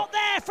thunderous shot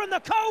there from the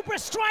Cobra.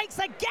 Strikes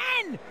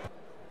again.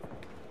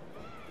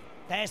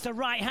 There's the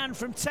right hand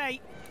from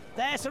Tate.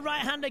 There's the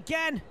right hand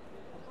again.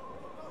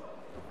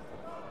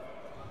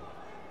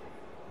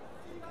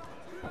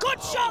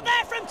 Good shot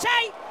there from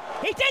Tate.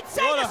 He did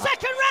save What the a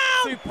second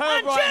round. superb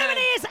And right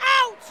Germany hand. is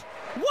out.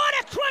 What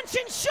a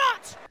crunching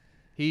shot.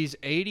 He's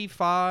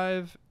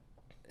 85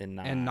 And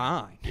and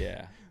 9.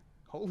 Yeah.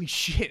 Holy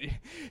shit.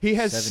 He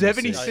has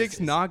 76. 76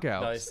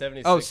 knockouts. No, he's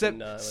 76 oh, and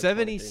 9, like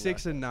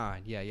 76 23 and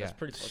 9. Yeah, yeah. That's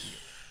pretty fucking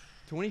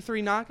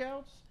 23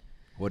 knockouts?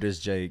 What is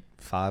Jake?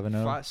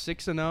 5-0?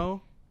 6 and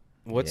 0.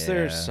 What's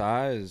their Yeah.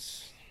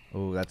 size?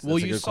 Oh, that's Well, a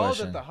you good saw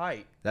question. that the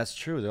height. That's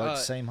true. They're like Uh,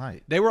 the same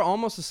height. They were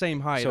almost the same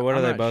height. So what I'm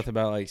are they not both sh-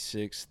 about? Like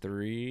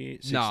 6'3",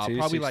 6'2", No,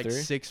 probably like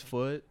 6'3"? 6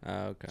 foot.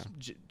 Oh, okay.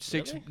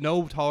 Six,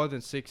 no taller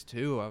than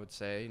 6'2", I would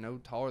say. No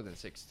taller than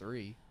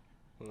 6'3".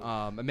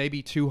 And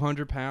maybe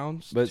 200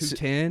 pounds, But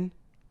 210.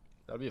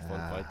 That'd be a fun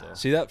fight, though.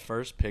 See that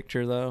first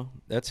picture though?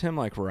 That's him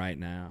like right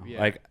now.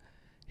 Yeah. Like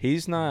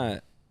he's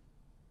not.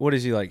 What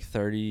is he like?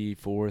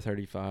 34,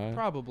 35?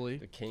 Probably.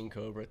 The King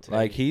Cobra. Tate.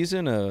 Like he's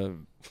in a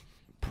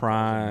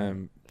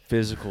prime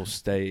physical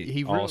state.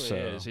 He really also.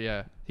 is,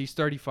 yeah. He's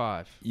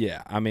 35.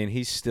 Yeah, I mean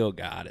he's still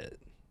got it.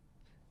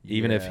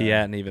 Even if he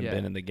Yeah. hadn't even Yeah.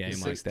 been in the game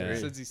He's like 6'3". that.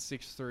 Says he's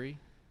 6'3".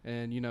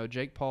 And,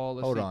 Jake Paul.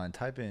 Let's Hold see. on.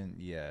 Type in,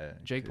 yeah.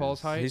 Jake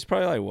Paul's 'cause height? He's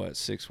probably like what,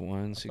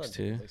 6'1", I thought he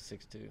 6'2"? was like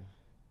 6'2".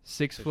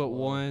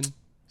 6'1".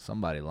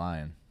 Somebody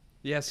lying.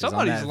 Yeah, 'Cause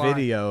somebody's on that lying.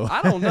 video.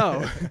 I don't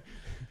know.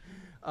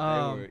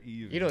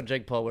 You know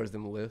Jake Paul wears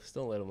them lifts.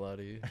 Don't let him lie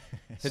to you.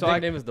 His So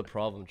nickname is the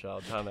Problem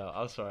Child. Time out.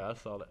 I'm sorry. I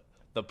saw that.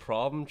 The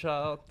Problem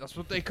Child. That's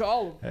what they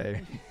call him.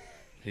 Hey,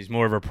 He's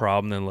more of a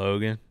problem than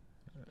Logan.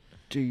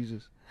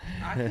 Jesus.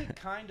 I could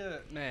kind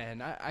of,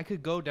 man, I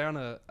could go down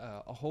a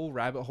whole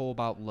rabbit hole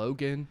about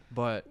Logan,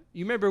 but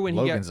you remember when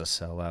Logan's a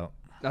sellout.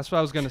 That's what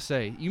I was going to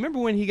say. You remember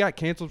when he got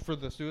canceled for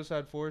the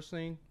Suicide Forest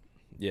thing?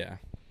 Yeah.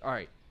 All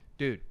right,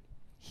 dude.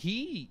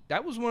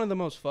 That was one of the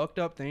most fucked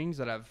up things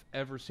that I've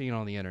ever seen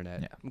on the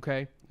internet. Yeah.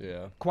 Okay?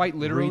 Yeah. Quite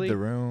literally. Read the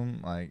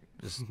room, like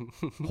just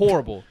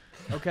horrible.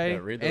 Okay? Yeah,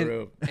 read the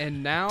room.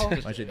 And now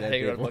bunch of dead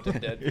Hanging on a people. bunch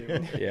of dead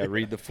people. Yeah,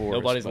 read the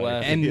forest. Nobody's buddy.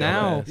 laughing. and Yeah.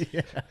 now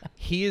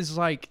he is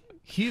like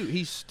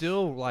he's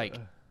still like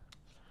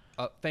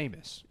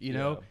famous, you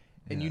know? Yeah.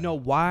 And you know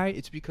why?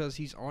 It's because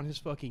he's on his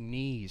fucking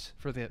knees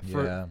for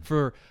Yeah.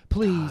 for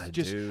please God,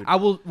 just dude. I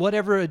will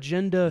whatever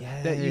agenda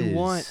that you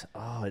want.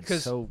 Oh, it's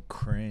 'Cause, so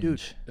cringe.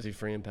 dude, Is he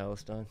free in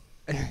Palestine?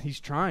 He's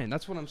trying.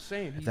 That's what I'm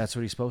saying. If that's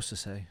what he's supposed to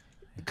say.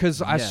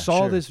 Because I Yeah, saw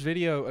sure. this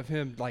video of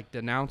him like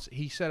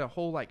he said a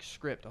whole like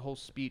script, a whole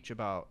speech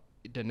about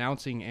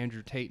denouncing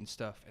Andrew Tate and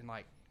stuff, and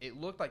like it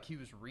looked like he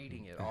was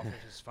reading it off of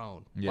his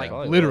phone, Yeah. like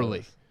Probably literally.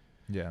 was.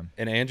 Yeah.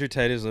 And Andrew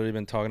Tate has literally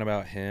been talking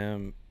about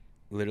him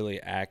literally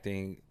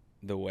acting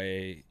the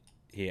way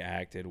he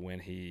acted when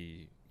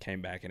he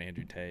came back in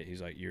Andrew Tate.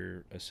 He's like,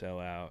 you're a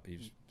sellout.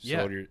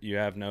 You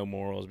have no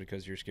morals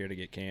because you're scared to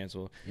get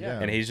canceled. Yeah.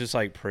 And he's just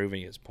like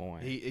proving his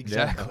point.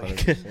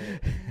 Exactly.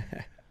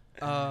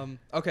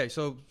 Okay,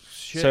 so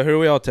So who are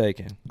we all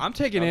taking? I'm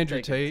taking Andrew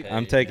taking Tate. Tate.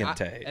 I'm taking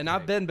Tate. And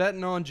I've been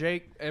betting on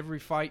Jake every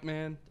fight,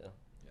 man. Yeah.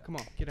 Come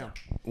on, get down.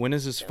 When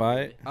is this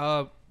fight?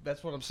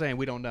 That's what I'm saying.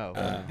 We don't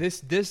know.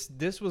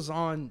 This was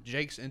on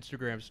Jake's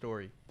Instagram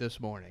story this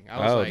morning.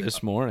 I was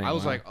this morning. I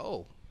was Wow. like,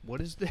 oh,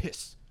 what is this?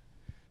 That's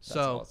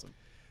So, awesome.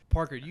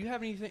 Parker, do you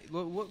have anything?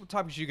 What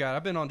topics you got?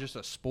 I've been on just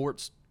a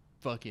sports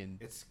fucking.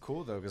 It's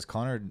cool though because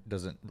Connor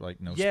doesn't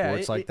know Yeah,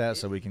 sports like that, it-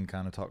 so we can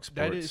kind of talk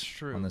sports. That is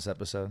true. On this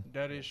episode.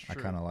 That is I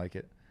true. kind of like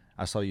it.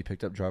 I saw you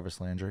picked up Jarvis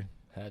Landry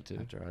Had to.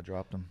 after I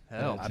dropped him.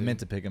 Hell, I meant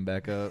to pick him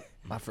back up.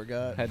 I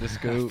forgot. Had to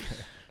scoop.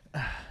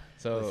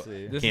 So Let's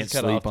see. this Can't is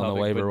kinda sleep off on the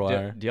topic, waiver but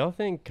wire. Do y'all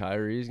think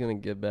Kyrie's gonna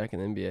get back in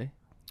the NBA?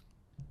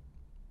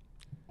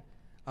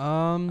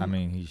 I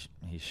mean,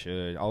 he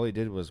should. All he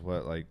did was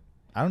what, like,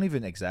 I don't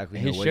even exactly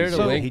know He what shared a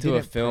did. link He to a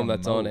didn't film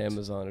that's on promote.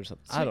 Amazon or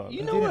something. See, I don't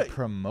you know. He know didn't what?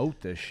 promote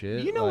this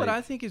shit. You know what like-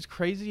 I think is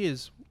crazy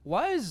is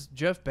why is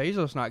Jeff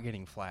Bezos not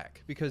getting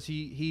flack? Because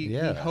he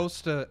Yeah.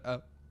 hosts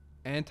a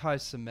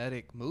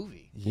anti-Semitic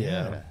movie.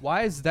 Yeah.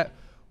 Why is that?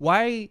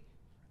 Why,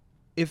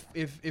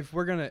 if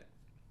we're gonna,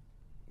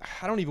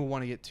 I don't even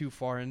want to get too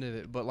far into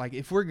it, but like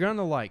if we're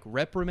gonna like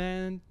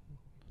reprimand,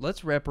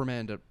 let's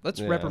reprimand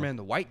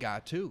the white guy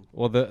too.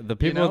 Well, the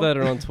people know? that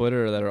are on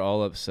Twitter that are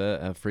all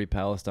upset have Free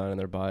Palestine in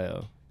their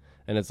bio,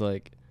 and it's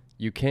like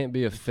you can't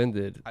be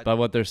offended by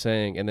what they're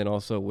saying and then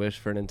also wish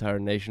for an entire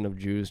nation of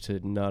Jews to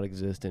not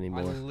exist I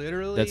anymore.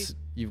 literally, That's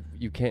you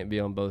can't be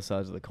on both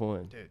sides of the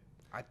coin. dude.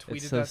 I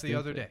tweeted so that the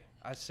other stupid. day.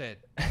 I said,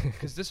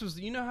 because this was,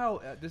 you know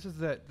how this is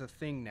the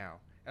thing now,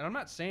 and I'm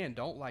not saying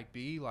don't like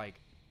be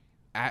like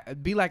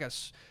a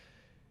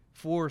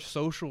for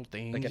social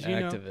things, Like an you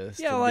know? activist.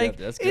 Yeah, And like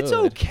that's it's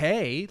good.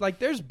 okay. Like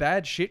there's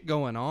bad shit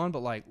going on, but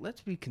like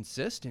let's be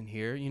consistent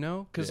here, you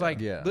know? Because Yeah. like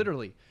Yeah.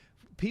 literally,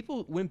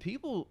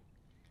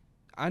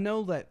 I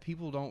know that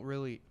people don't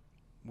really.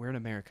 We're in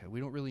America. We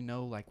don't really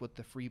know like what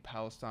the Free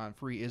Palestine,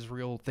 Free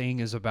Israel thing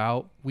is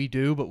about. We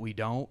do, but we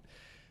don't.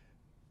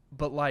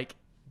 But like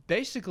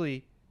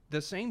basically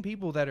the same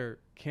people that are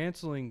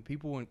canceling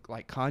people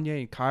like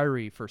Kanye and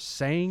Kyrie for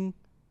saying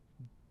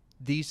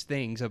these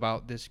things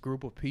about this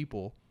group of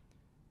people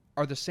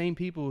are the same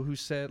people who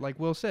said, like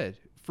Will said,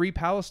 Free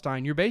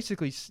Palestine. You're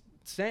basically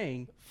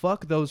saying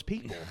fuck those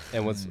people.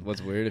 And what's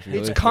weird if you It's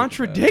really think about it-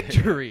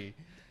 contradictory.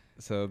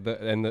 So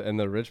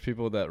the rich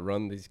people that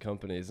run these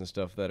companies and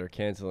stuff that are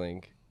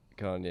canceling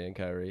Kanye and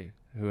Kyrie,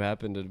 who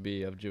happen to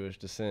be of Jewish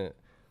descent,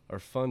 are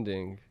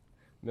funding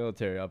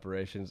military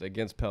operations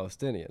against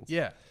Palestinians.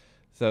 Yeah.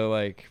 So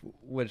like,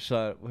 which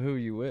side? Who are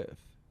you with?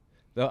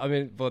 No, I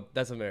mean, but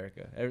that's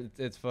America.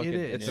 It's fucking. It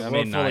is. It's Yeah, a I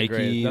world mean, full of Nike, grays.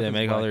 they Nothing's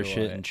make all black their or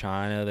shit white. in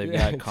China. They've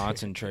Yeah, got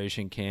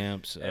concentration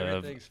camps.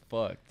 Everything's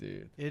fucked,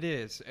 dude. It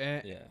is.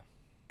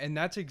 And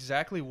that's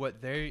exactly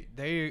what they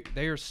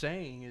are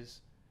saying is,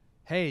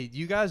 hey,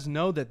 you guys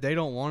know that they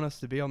don't want us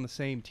to be on the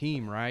same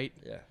team, right?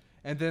 Yeah.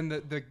 And then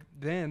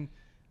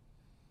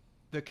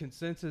the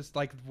consensus,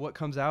 like what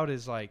comes out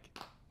is like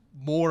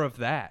more of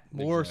that,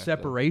 more Exactly.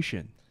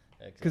 separation,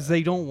 because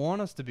they don't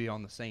want us to be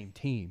on the same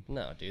team.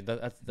 No, dude.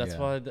 That's Yeah.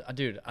 why,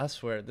 dude. I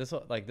swear, this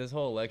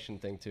whole election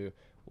thing too.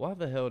 Why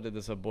the hell did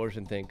this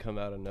abortion thing come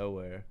out of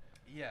nowhere?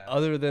 Yeah.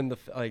 Other than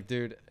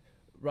dude,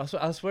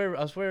 I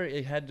swear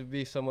it had to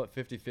be somewhat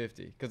 50-50.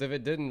 Because if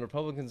it didn't,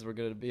 Republicans were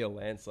going to be a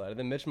landslide. And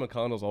then Mitch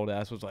McConnell's old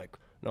ass was like,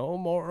 no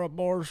more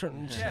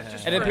abortions. Yeah,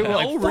 just and then people were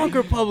like, fuck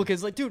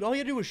Republicans. Like, dude, all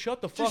you do is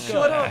shut the fuck up.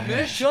 Shut up,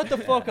 Mitch. Shut the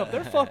fuck up.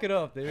 They're fucking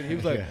up, dude. He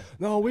was like,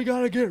 no, we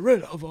got to get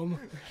rid of them.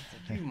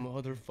 You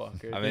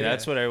motherfucker. I mean,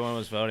 that's what everyone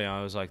was voting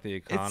on. It was like the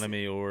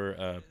economy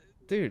or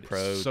dude,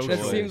 pro-choice.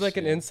 That seems like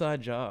an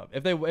inside job.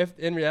 If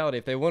in reality,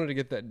 if they wanted to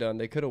get that done,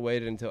 they could have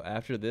waited until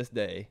after this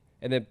day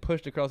and then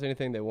pushed across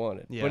anything they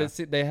wanted. Yeah. But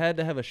they had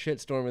to have a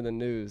shitstorm in the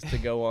news to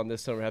go on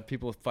this summer, have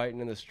people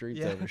fighting in the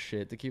streets over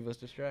shit to keep us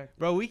distracted.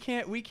 Bro, we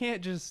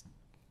can't just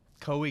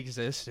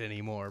coexist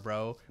anymore,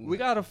 bro. We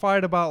got to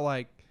fight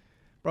about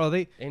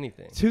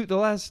anything. The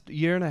last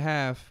year and a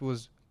half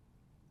was,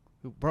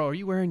 bro, are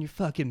you wearing your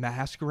fucking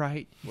mask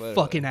right? You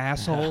fucking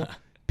asshole,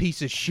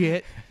 piece of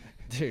shit.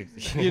 Dude,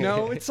 you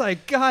know, it's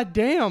like, god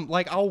damn,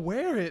 like I'll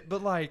wear it,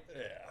 but like,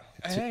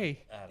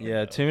 hey.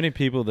 Yeah, too many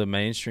people. The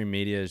mainstream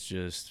media has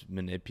just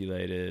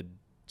manipulated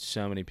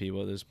so many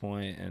people at this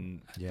point,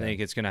 and I think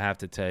it's going to have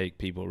to take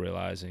people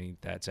realizing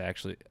that's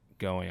actually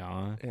going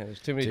on. Yeah, there's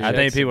too many. I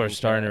think people are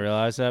starting to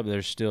realize that, but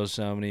there's still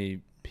so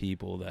many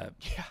people that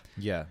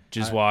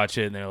just watch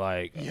it and they're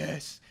like,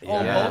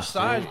 on both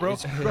sides, bro.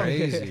 It's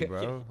crazy,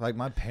 bro. Like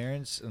my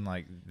parents and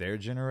like their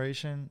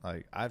generation,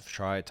 like I've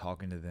tried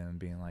talking to them,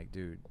 being like,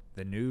 dude,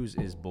 the news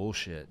is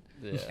bullshit,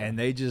 and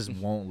they just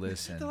won't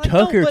listen. Like,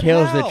 Tucker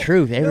tells the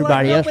truth.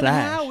 Everybody else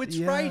lies. It's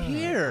right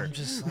here. I'm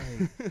just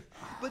like,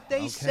 but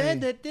they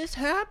said that this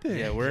happened.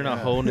 Yeah, we're in a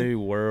whole new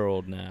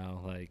world now.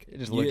 Like,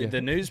 just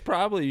the news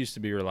probably used to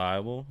be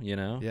reliable, you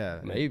know? Yeah,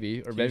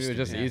 maybe, or maybe it was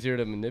just easier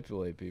to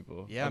manipulate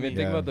people. Yeah, I mean,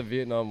 think about the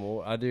Vietnam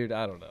War. I don't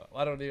know.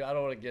 I don't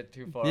want to get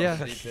too far off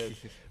the deep end.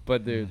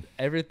 But dude,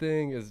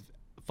 everything is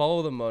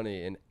follow the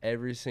money in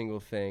every single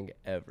thing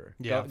ever.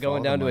 Yeah,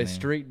 going down to a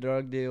street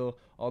drug deal,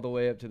 all the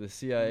way up to the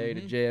CIA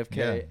to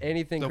JFK,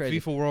 anything the crazy.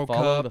 FIFA World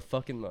follow Cup. the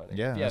fucking money.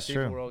 Yeah, that's FIFA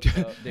true. World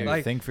Cup, dude.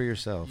 Like, think for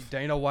yourself.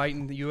 Dana White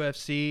and the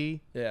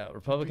UFC. Yeah,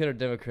 Republican or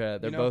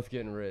Democrat, they're both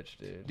getting rich,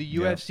 dude. The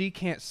UFC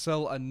can't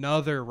sell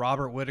another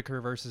Robert Whittaker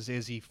versus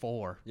Izzy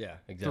 4. Yeah,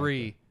 exactly.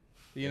 3.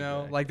 You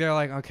know, like they're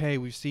like, okay,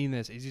 we've seen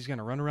this. Izzy's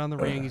gonna run around the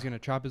ring. He's gonna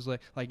chop his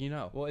leg. Like, you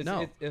know, well,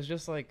 it's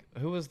just like,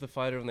 who was the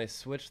fighter when they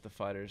switched the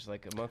fighters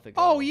like a month ago?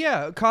 Oh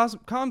yeah,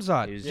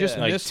 Kamzat. He's just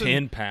like missing.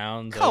 10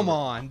 pounds. Come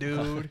on,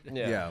 dude.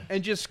 Yeah.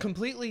 And just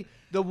completely,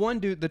 the one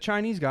dude, the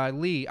Chinese guy,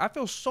 Lee. I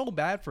feel so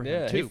bad for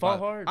him too. He fought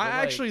hard. I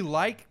actually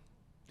like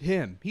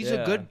him. He's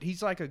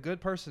he's like a good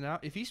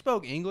personality. If he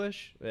spoke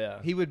English,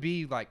 he would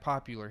be like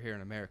popular here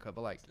in America.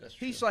 But like,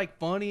 he's like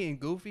funny and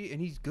goofy, and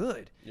he's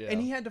good. Yeah.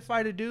 And he had to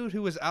fight a dude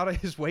who was out of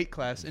his weight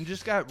class and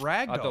just got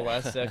ragdolled at the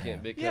last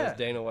second because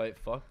Dana White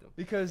fucked him.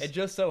 Because it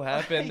just so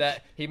happened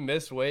that he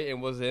missed weight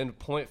and was in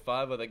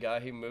 0.5 of the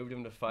guy he moved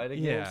him to fight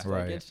against. Yeah,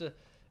 right. Like, it's just,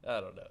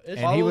 I don't know.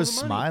 It's And he was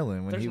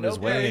smiling when he was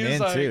weighing in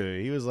like, too.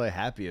 He was like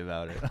happy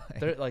about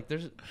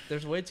it.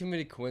 There's way too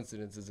many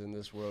coincidences in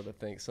this world to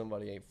think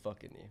somebody ain't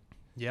fucking you.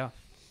 Yeah.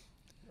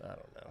 I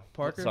don't know.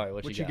 Parker, sorry,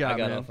 what you got? I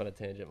got off on a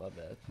tangent. My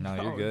bad.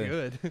 No,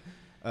 you're good.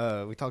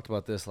 We talked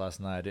about this last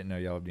night. I didn't know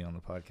y'all would be on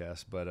the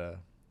podcast, but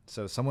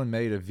so someone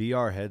made a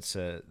VR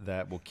headset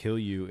that will kill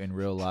you in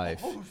real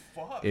life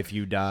if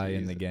you die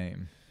in the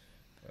game.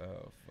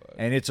 Oh, fuck.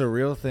 And it's a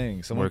real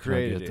thing. Someone Where can I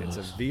created get it. It's a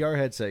those? VR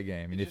headset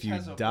game, and if you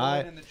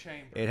die,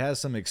 it has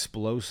some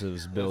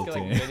explosives built It's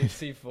got, in. like many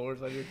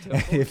C4s on your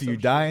temple. If you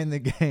die in the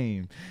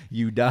game,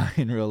 you die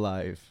in real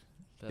life.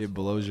 It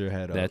blows your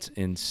head off. That's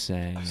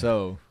insane.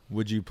 So,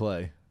 would you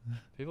play?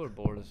 People are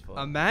bored as fuck.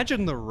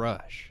 Imagine the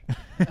rush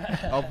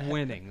of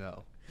winning,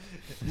 though.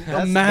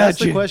 That's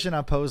the question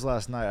I posed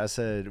last night. I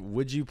said,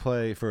 would you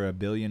play for $1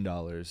 billion?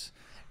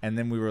 And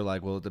then we were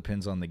like, well, it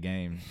depends on the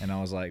game. And I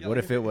was like, what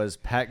if it was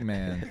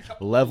Pac-Man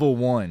level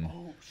 1?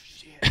 Oh,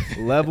 shit.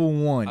 Level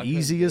 1.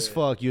 Easy as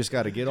fuck. You just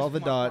got to get all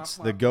the dots.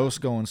 The ghost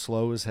going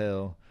slow as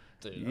hell.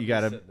 Dude, you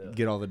got to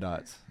get all the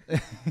dots.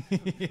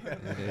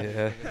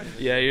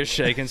 Yeah, you're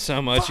shaking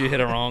so much you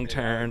hit a wrong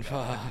turn.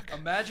 Fuck.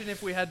 Imagine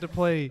if we had to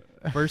play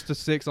first to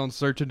 6 on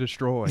Search and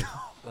Destroy.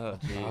 Oh,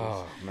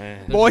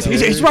 man. Boys,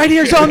 he's right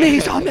here. He's on me.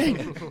 He's on me.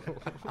 And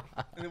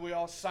then we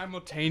all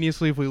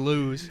simultaneously, if we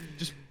lose,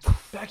 just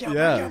back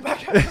out,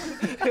 back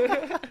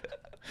out.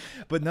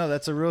 But no,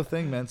 that's a real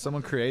thing, man.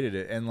 Someone created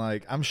it. And,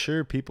 like, I'm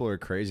sure people are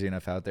crazy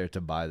enough out there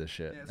to buy the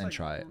shit and like,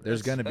 try it.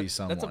 There's going to be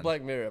someone. That's a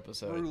Black Mirror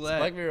episode. Roulette.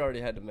 Black Mirror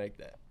already had to make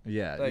that.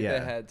 Yeah, They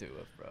had to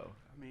have, bro.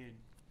 I mean,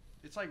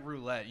 it's like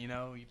roulette, you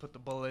know? You put the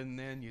bullet in,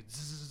 then you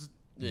zzz.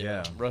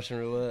 Yeah. Russian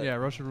roulette. Yeah,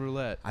 Russian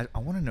roulette. I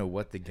want to know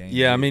what the game is.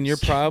 Yeah, I mean, you're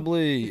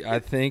probably, I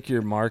think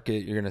your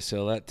market you're going to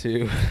sell that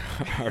to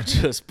are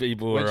just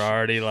people who are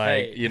already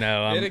like, you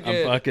know,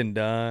 I'm fucking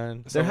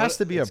done. There has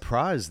to be a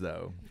prize,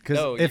 though.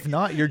 Because if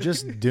not, you're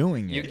just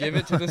doing it. You give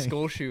it to the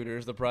school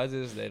shooters. The prize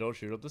is they don't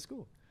shoot up the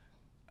school.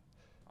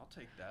 I'll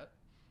take that.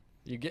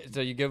 You give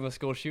them a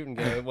school shooting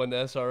game when the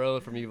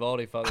SRO from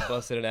Uvalde finally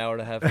busted an hour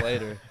and a half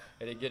later,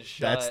 and he gets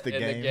shot. That's the in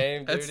game. The game,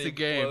 dude, That's he the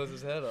game. blows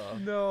his head off.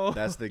 No,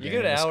 that's the game. You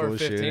get an hour and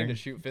 15 shooting. to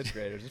shoot fifth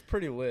graders. It's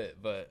pretty lit,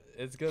 but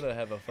it's gonna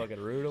have a fucking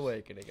rude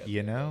awakening.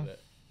 You know,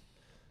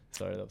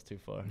 Sorry, that was too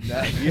far.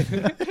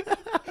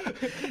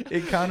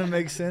 It kind of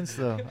makes sense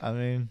though. I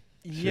mean,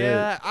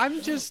 yeah,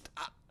 I'm just.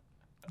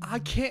 I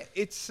can't.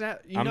 It's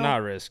I'm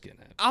not risking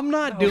it. I'm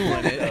not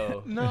doing it.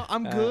 No. No,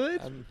 I'm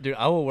good. Dude,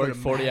 I will work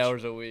 40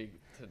 hours a week.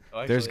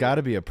 There's got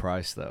to be a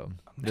price though.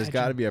 There's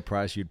got to be a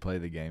price you'd play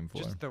the game for.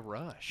 Just the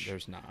rush.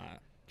 There's not.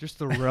 Just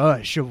the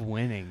rush of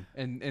winning,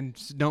 and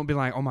don't be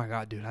like, oh my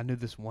god, dude, I knew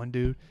this one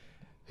dude.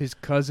 His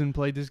cousin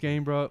played this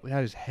game, bro. He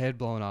had his head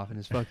blown off in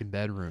his fucking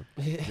bedroom.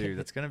 Dude,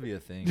 that's gonna be a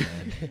thing,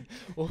 man.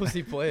 What was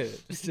he playing?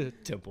 Just a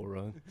Temple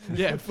Run.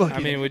 Yeah, fucking. I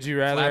mean, would you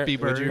rather Flappy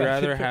Bird.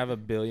 have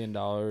 $1 billion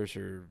or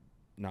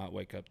not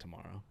wake up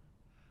tomorrow?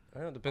 I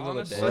don't know, depends on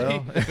the day. Well,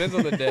 Depends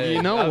on the day.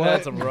 You know I've what?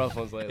 had some rough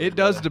ones lately. It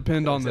does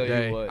depend on the I'll tell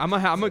you day. what. I'm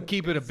gonna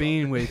keep it a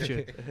bean with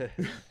you.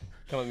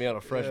 Come at me on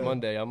a fresh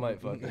Monday, I might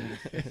fucking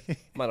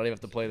might not even have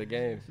to play the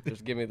game.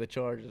 Just give me the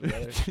charges,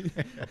 brother.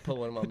 I'll put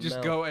one in my Just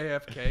mouth. go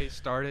AFK,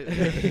 start it.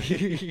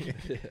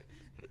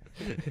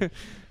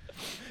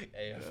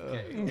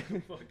 AFK.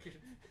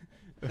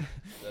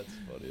 That's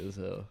funny as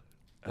hell.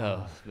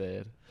 Oh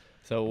man.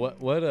 So what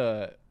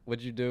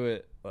would you do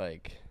it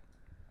like?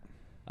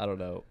 I don't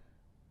know.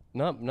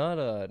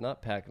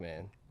 Not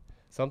Pac-Man.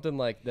 Something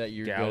like that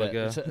you're Galaga.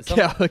 good at.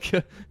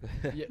 Galaga.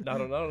 Yeah, I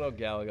don't know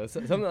Galaga.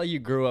 Something like you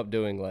grew up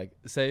doing, like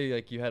say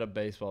like you had a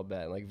baseball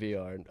bat and like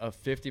VR, and a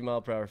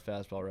 50-mile-per-hour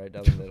fastball right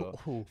down the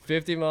middle.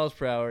 50 miles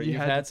per hour. You've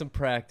had some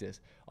practice.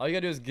 All you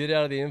gotta do is get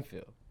out of the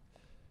infield.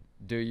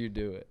 Do you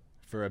do it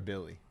For a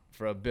Billy.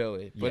 for a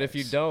Billy? But if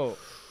you Yes. don't,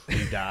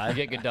 You die.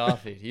 you get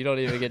Gaddafi. You don't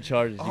even get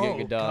charges. You get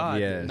Gaddafi. God,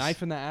 Yes.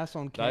 knife in the ass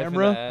on Knife in the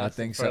camera. ass I in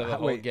think front so. of a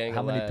whole gang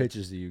How of many lads.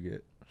 pitches do you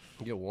get?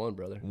 You get one,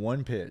 brother.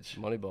 One pitch.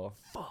 Moneyball.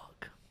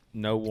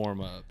 No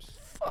warm ups.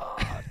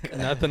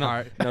 Nothing.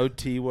 No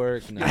tee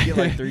work. No. You get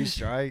like 3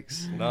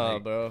 strikes. Nah,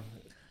 bro.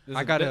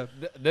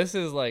 This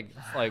is like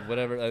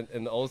whatever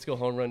in the old school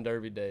home run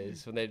derby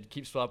days when they'd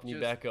keep swapping you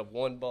back up.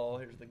 One ball,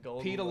 here's the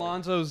goal. Pete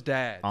Alonso's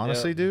dad.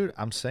 Honestly, dude,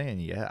 I'm saying,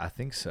 yeah, I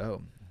think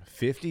so.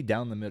 50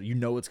 down the middle. You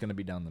know it's going to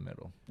be down the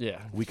middle. Yeah,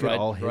 We could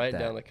all hit right that.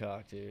 down the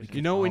cock, dude.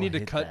 You know what we all need to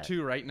hit cut that.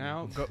 to right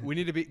now? We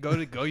need to go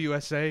to Go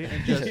USA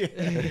and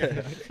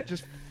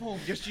just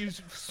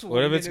use.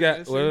 What if it's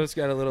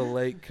got a little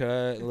late cut,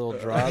 a little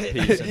drop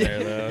piece in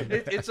there though?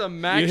 It's a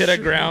max. You hit a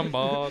ground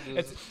ball.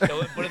 It's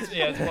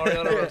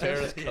Mariano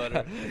Rivera's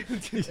cutter.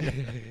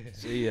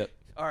 See ya.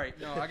 All right,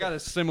 no, I got a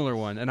similar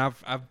one, and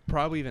I've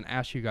probably even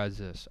asked you guys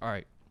this. All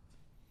right,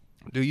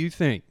 do you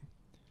think?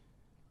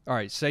 All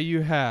right, say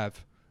you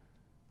have.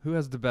 Who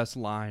has the best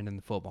line in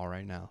the football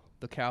right now?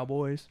 The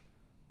Cowboys.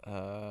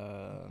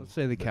 Let's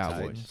say the Cowboys.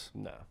 Titans.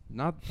 No.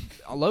 Not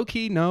low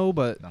key, no,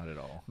 but Not at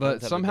all. but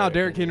Let's have somehow the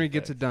Derrick Derrick Henry Henry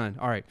gets it done.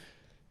 All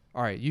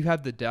right. You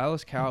have the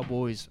Dallas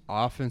Cowboys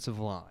offensive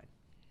line.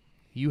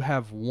 You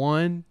have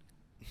one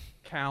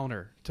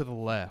counter to the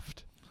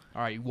left.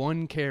 All right,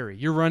 one carry.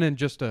 You're running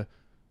just a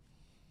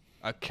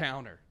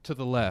counter to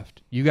the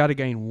left. You got to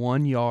gain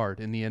 1 yard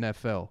in the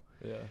NFL.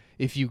 Yeah.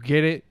 If you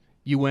get it,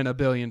 you win $1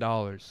 billion.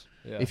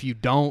 Yeah. If you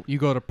don't, you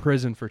go to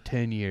prison for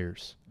 10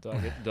 years. Do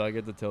I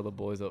get to tell the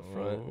boys up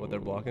front what they're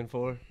blocking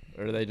for,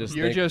 or do they just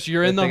You're think,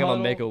 you're in the think huddle.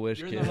 I'm a Make-A-Wish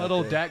You're kid? in the out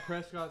huddle. there? Dak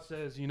Prescott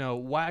says,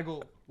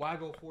 waggle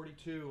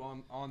 42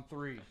 on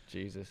 3.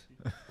 Jesus.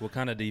 What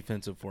kind of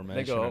defensive They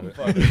formation? go, are it?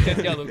 fuck,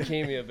 kid's got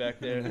leukemia back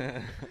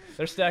there.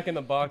 They're stacking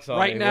the box on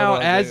Right me. now, What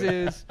do I as do?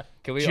 is,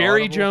 Can we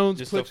Jerry audible? Jones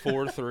Just puts a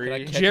 4-3. Can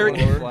I catch Jerry-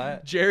 one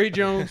flat? Jerry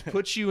Jones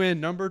puts you in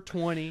number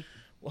 20.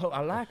 What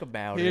I like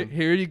about Here, him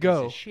here you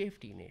go. is his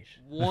shiftiness.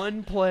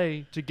 One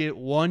play to get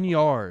 1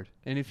 yard,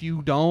 and if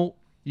you don't,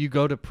 you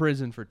go to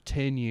prison for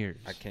 10 years.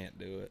 I can't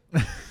do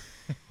it.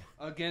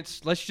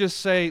 Against, let's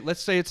say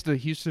it's the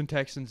Houston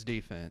Texans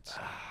defense.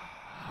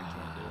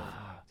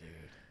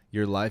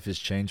 Your life has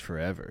changed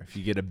forever. If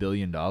you get $1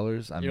 billion,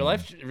 Your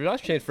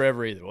life changed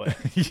forever either way.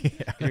 Yeah.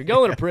 You're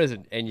going to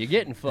prison and you're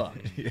getting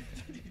fucked.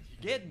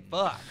 Getting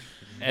fucked.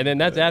 And then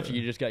that's after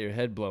you just got your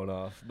head blown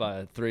off by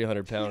a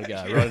 300-pound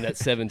guy running at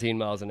 17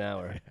 miles an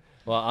hour.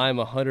 While I'm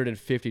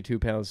 152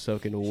 pounds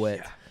soaking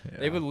wet.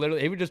 They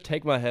would he would just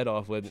take my head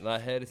off with my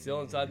head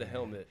still inside the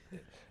helmet.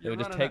 They would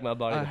just take my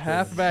body. A to prison.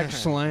 halfback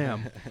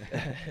slam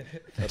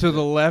to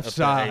the left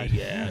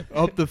side,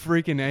 up the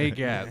freaking A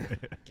gap.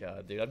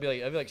 God, dude, I'd be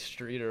like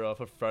Streeter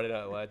off of Friday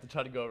Night Lights to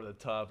try to go over the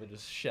top and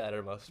just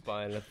shatter my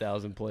spine in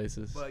 1,000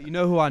 places. But you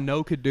know who I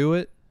know could do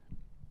it?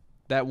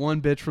 That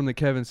one bitch from the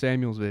Kevin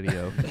Samuels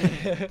video.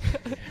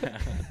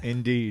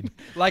 Indeed.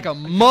 Like a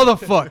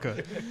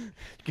motherfucker.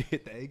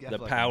 Get the A gap The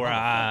like power a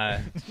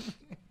eye.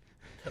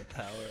 The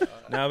power.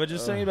 No, but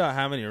just think about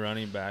how many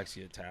running backs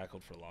get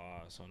tackled for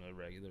loss on a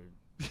regular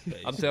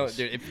I'm telling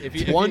you, dude, if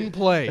you One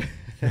play.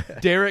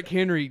 Derrick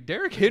Henry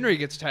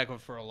gets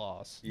tackled for a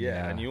loss.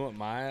 Yeah, and you want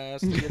my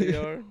ass to get a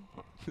yard?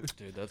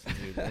 Dude, that's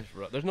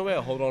rough. There's no way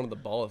I hold on to the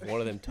ball if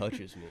one of them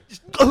touches me.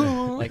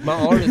 Like, my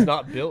arm is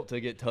not built to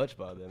get touched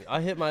by them.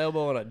 I hit my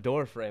elbow on a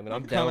door frame, and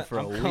I'm down for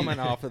a week. I'm coming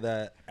off of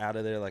that out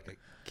of there like a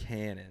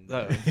cannon.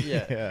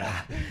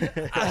 Yeah.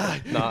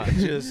 Nah,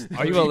 just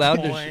are you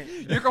allowed to?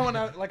 You're going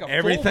out like a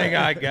everything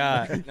fullback. I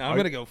got. Now I'm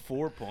gonna go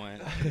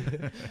 4-point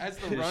as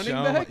the running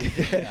back.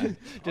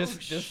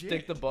 Just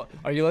stick the ball.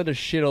 Are you allowed to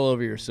shit all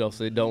over yourself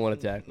so they don't want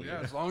to tackle you?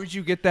 Yeah, as long as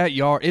you get that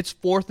yard, it's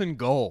 4th and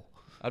goal.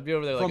 I'd be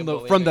over there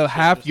like from the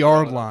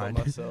half-yard line.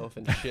 Myself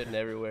and shitting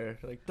everywhere.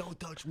 Like, don't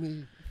touch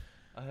me.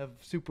 I have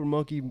super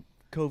monkey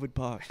COVID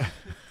pox.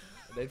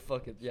 They'd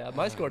fucking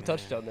I scored a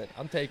touchdown then.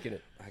 I'm taking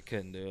it. I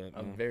couldn't do it.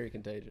 I'm very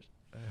contagious.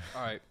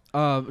 All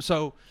right.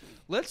 So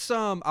let's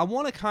I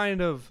want to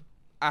kind of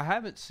I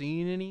haven't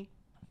seen any.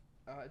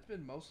 It's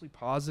been mostly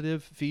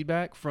positive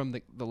feedback from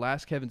the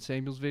last Kevin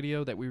Samuels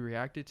video that we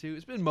reacted to.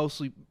 It's been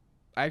mostly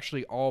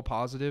actually all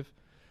positive,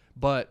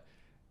 but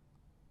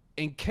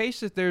in case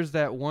that there's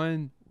that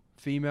one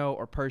female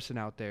or person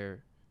out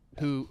there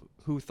who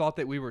thought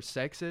that we were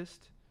sexist,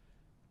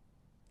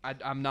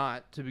 I'm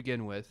not to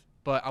begin with.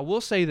 But I will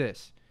say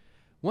this.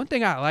 One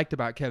thing I liked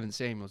about Kevin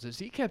Samuels is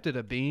he kept it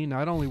a bean,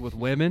 not only with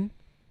women,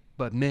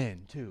 but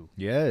men, too.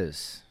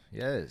 Yes.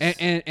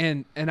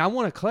 And I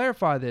want to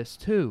clarify this,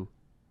 too.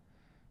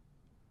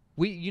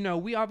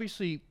 We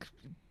obviously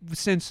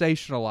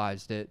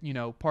sensationalized it. You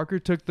know, Parker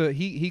took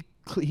he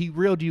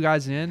reeled you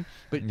guys in.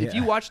 But if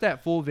you watch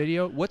that full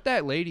video, what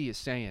that lady is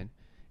saying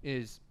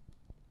is,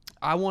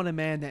 I want a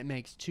man that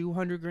makes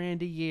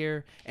 $200,000 a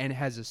year and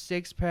has a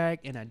 6-pack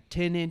and a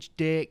 10-inch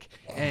dick,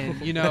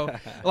 and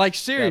like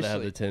seriously,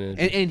 gotta have the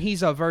 10-inch. and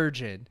he's a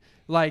virgin.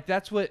 Like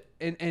that's what.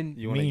 And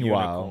you want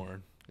meanwhile, a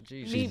unicorn.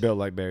 She's built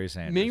like Barry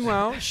Sanders.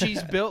 Meanwhile,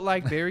 she's built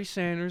like Barry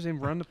Sanders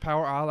and run the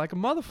power aisle like a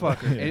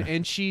motherfucker.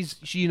 And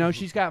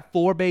she's got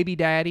 4 baby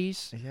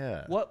daddies.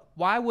 Yeah.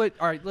 Why would?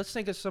 All right, let's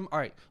think of some. All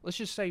right, let's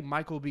just say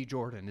Michael B.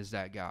 Jordan is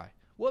that guy.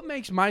 What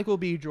makes Michael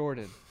B.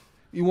 Jordan?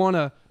 You want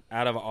to.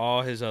 Out of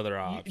all his other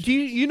options. Do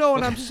you know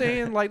what I'm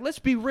saying? Like, let's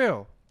be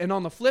real. And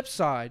on the flip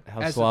side,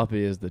 how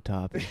sloppy is the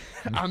topic?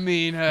 I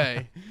mean,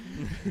 hey.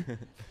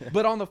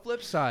 But on the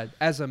flip side,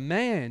 as a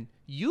man,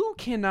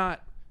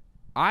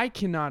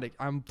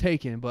 I'm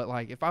taken, but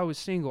like if I was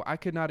single, I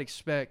could not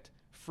expect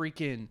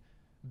freaking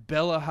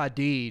Bella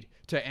Hadid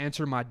to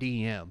answer my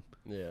DM.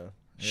 Yeah.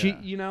 She,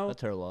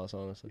 that's her loss,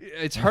 honestly.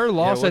 It's her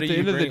loss at the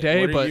end of the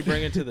day, but what you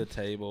bring it to the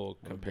table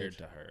compared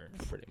to her,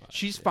 pretty much.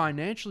 She's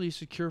financially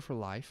secure for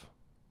life.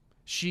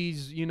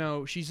 She's in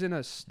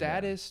a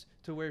status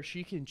to where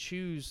she can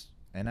choose.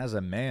 And as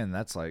a man,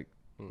 that's like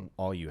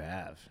all you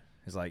have.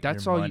 It's like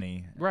that's your all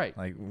money. Right.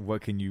 Like,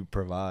 what can you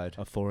provide?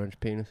 A 4-inch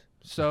penis.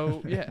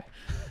 So, yeah.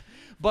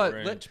 But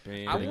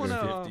I want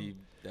a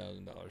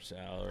 $50,000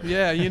 salary.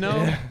 Yeah,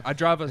 I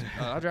drive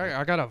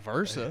I got a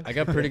Versa. I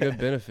got pretty good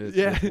benefits.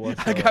 Yeah,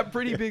 I got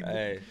pretty big.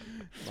 Hey,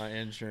 my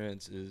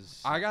insurance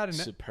is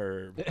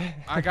superb.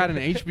 I got an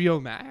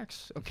HBO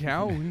Max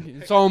account.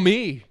 It's all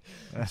me.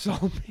 It's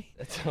all me.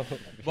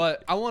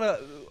 But I want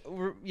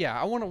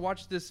to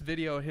watch this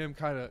video of him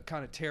kind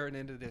of tearing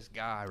into this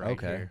guy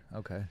here.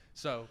 Okay.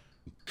 So,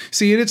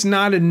 see, it's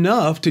not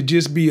enough to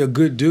just be a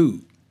good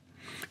dude.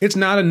 It's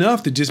not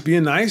enough to just be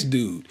a nice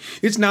dude.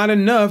 It's not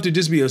enough to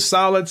just be a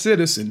solid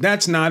citizen.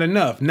 That's not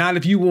enough. Not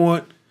if you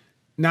want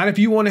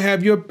to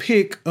have your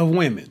pick of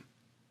women.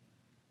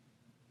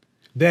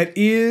 That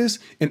is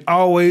and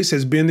always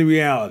has been the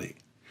reality.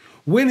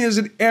 When has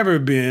it ever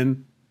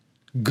been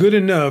good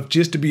enough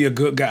just to be a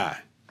good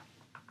guy?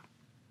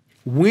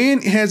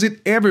 When has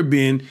it ever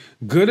been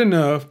good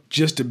enough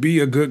just to be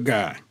a good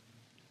guy?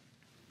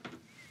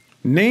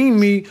 Name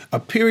me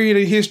a period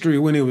of history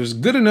when it was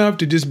good enough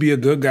to just be a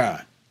good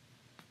guy.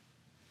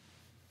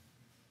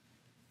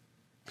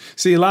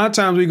 See, a lot of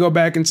times we go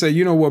back and say,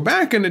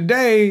 back in the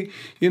day,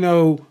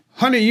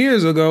 100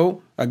 years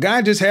ago, a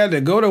guy just had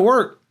to go to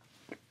work.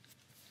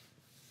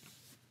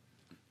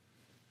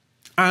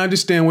 I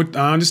understand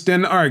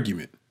the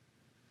argument.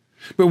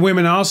 But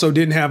women also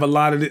didn't have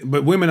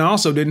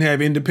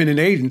independent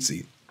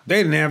agency. They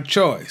didn't have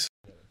choice.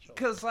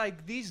 Because,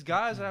 like, these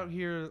guys out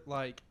here,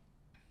 like,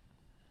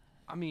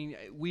 I mean,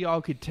 we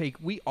all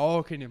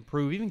can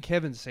improve. Even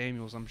Kevin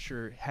Samuels, I'm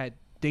sure, had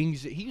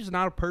things. He's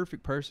not a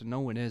perfect person.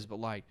 No one is. But,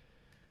 like,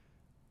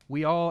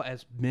 we all,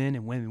 as men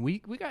and women, we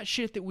got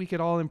shit that we could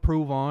all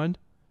improve on,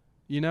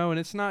 and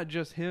it's not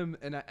just him.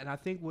 And I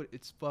think what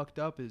it's fucked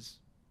up is,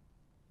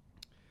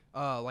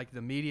 like,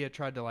 the media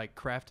tried to, like,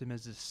 craft him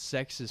as this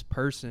sexist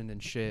person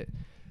and shit,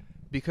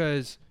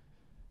 because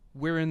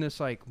we're in this,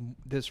 like,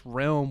 this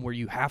realm where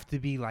you have to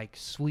be, like,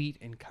 sweet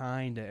and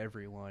kind to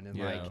everyone and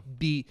like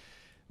be,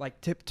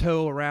 like,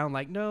 tiptoe around,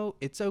 like, no,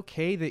 it's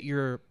okay that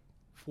you're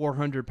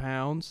 400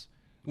 pounds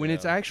when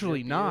it's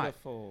actually not.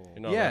 You're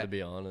not allowed to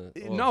be honest.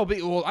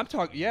 I'm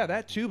talking,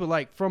 that too, but,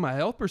 like, from a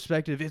health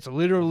perspective, it's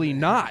literally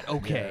not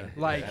okay.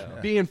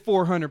 Being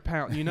 400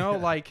 pounds,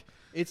 like,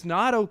 it's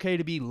not okay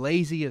to be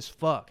lazy as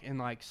fuck and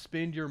like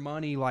spend your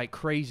money like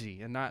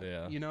crazy and not,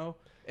 you know,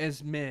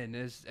 as men,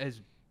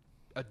 as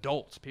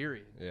adults,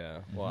 period. Yeah.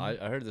 Well, I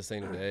heard this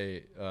thing today.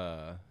 It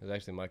was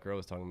actually Mike Rowe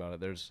was talking about it.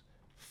 There's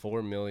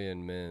 4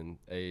 million men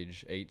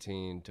age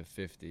 18 to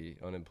 50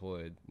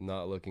 unemployed,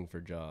 not looking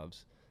for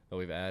jobs. But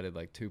we've added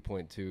like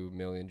 2.2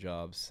 million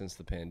jobs since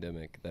the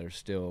pandemic that are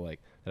still like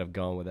that have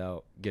gone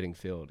without getting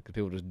filled because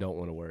people just don't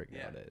want to work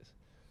nowadays.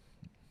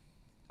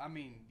 I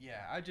mean,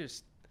 yeah, I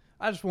just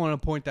want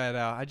to point that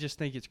out. I just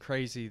think it's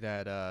crazy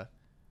that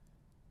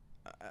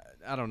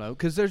I don't know,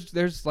 because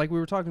there's like we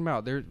were talking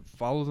about, there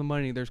follow the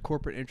money. There's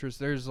corporate interests.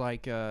 There's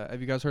like have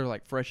you guys heard of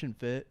like Fresh and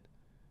Fit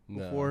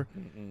before?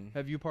 No.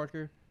 Have you,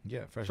 Parker?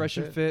 Yeah, Fresh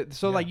and Fit.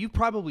 So like you've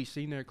probably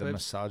seen their clips. The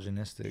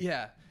misogynistic.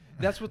 Yeah.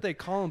 That's what they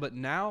call them, but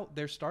now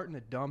they're starting to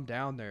dumb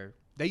down their.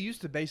 They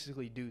used to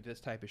basically do this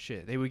type of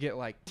shit. They would get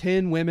like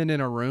 10 women in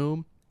a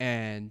room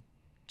and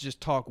just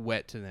talk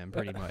wet to them,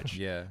 pretty much.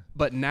 Yeah.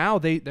 But now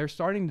they're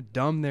starting to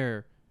dumb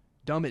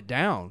it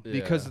down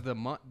because of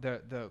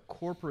the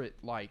corporate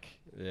like.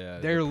 Yeah.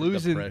 They're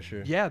losing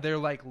pressure. Yeah, they're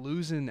like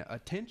losing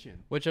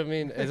attention. Which I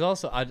mean is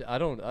also I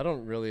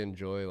don't really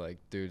enjoy like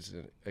dudes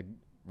in a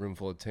room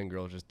full of 10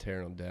 girls just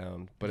tearing them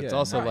down. But it's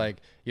also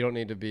like you don't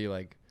need to be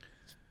like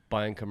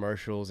buying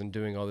commercials and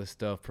doing all this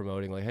stuff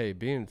promoting like, hey,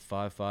 being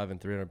 5'5"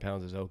 and 300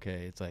 pounds is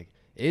okay. It's like,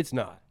 it's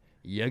not.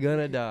 You're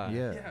gonna die.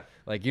 Yeah.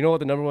 Like, you know what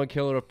the number one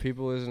killer of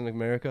people is in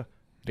America?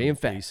 Being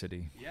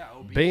obesity. Fat. Yeah,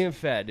 obesity. Being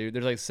fat, dude.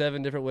 There's like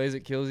 7 different ways it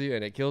kills you,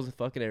 and it kills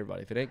fucking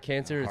everybody. If it ain't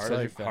cancer, it's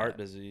like heart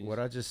disease. What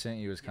I just sent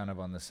you is kind of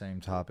on the same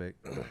topic.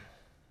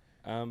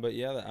 But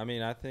yeah, I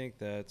mean, I think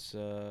that's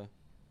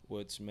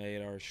what's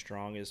made our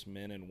strongest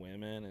men and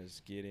women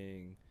is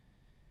getting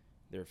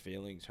their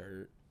feelings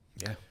hurt.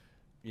 Yeah.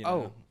 You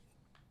know?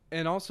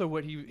 And also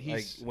what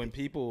he's like when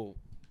people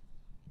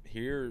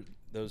hear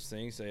those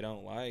things they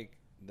don't like,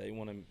 they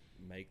want to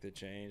make the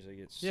change. They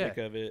get sick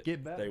of it.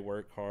 Get better. They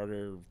work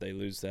harder. They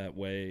lose that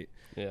weight.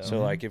 Yeah.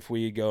 So like if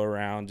we go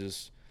around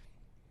just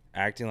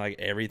acting like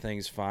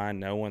everything's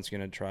fine, no one's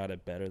gonna try to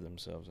better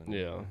themselves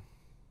anymore.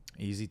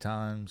 Yeah. Easy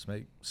times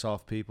make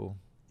soft people.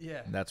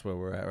 Yeah. That's where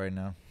we're at right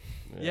now.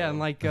 Yeah, and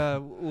like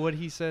what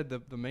he said,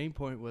 the main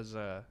point was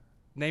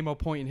name a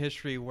point in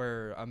history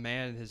where a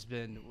man has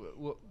been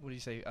what do you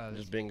say?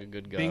 Just being a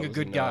good guy. Being a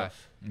good guy.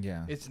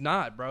 Yeah. It's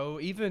not, bro.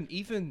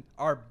 Even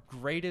our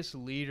greatest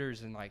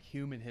leaders in like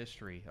human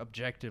history,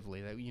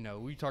 objectively, that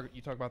you talk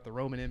about the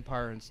Roman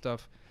Empire and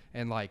stuff,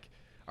 and like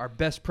our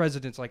best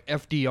presidents like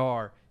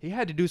FDR, he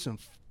had to do some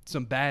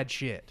bad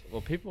shit.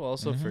 Well, people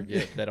also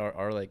forget that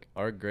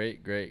our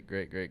great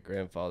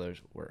grandfathers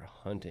were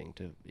hunting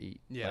to eat.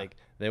 Yeah. Like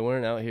they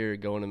weren't out here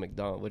going to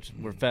McDonald's, which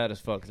we're fat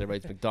as fuck because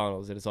everybody's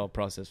McDonald's and it's all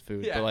processed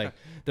food. Yeah. But like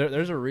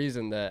there's a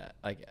reason that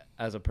like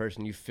as a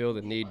person you feel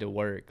the need to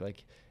work.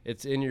 Like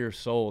it's in your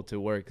soul to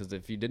work because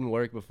if you didn't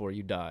work before,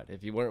 you died.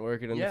 If you weren't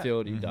working in the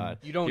field, you died.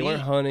 You don't. If you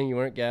weren't eat. hunting, you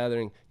weren't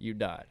gathering, you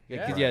died.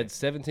 Because Yeah. you had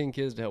 17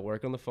 kids to help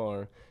work on the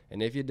farm.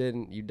 And if you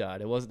didn't, you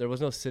died. There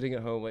was no sitting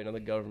at home waiting on the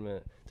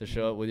government to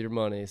show up with your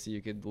money so you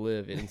could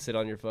live and sit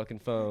on your fucking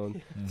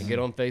phone and get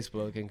on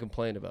Facebook and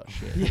complain about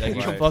shit. Yeah, like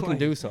you should fucking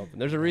do something.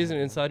 There's a reason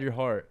inside your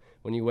heart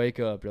when you wake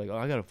up, you're like, oh,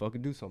 I gotta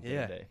fucking do something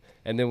today.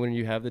 And then when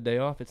you have the day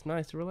off, it's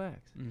nice to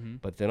relax.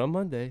 But then on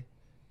Monday,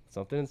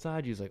 something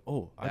inside you is like,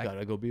 oh, I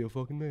gotta go be a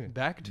fucking man.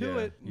 Back to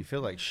it. You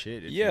feel like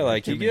shit. Yeah,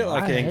 like you get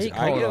like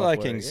I get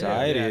like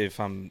anxiety Yeah. if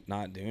I'm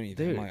not doing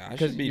anything. Dude, I'm like I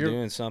should be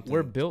doing something.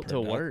 We're built to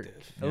work.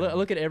 Yeah.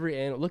 Look at every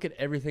animal. Look at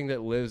everything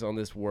that lives on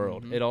this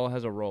world. It all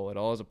has a role. It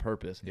all has a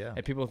purpose. Yeah.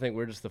 And people think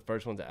we're just the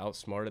first ones that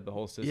outsmarted the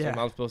whole system.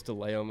 Yeah. I'm supposed to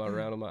lay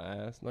around on my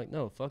ass. I'm like,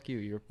 no, fuck you.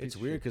 You're. It's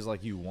weird because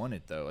like you want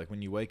it though. Like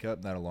when you wake up,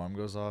 and that alarm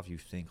goes off. You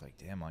think like,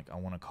 damn, like I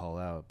want to call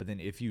out. But then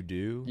if you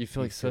do, You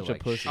feel like such a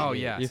pussy. Oh,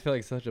 yeah. You feel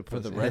like such a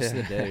pussy for the rest of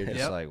the day, you're just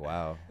Yep. like,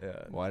 wow,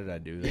 why did I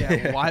do that?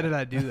 Yeah. Why did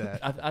I do that?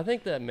 I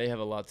think that may have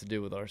a lot to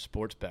do with our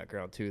sports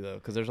background too, though,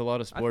 because there's a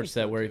lot of sports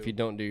that where if you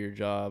don't do your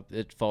job,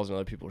 it falls on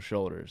other people's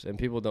shoulders, and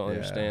people don't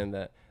understand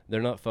that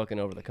they're not fucking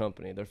over the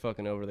company; they're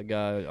fucking over the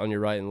guy on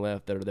your right and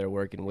left that are there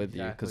working with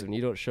you. Because when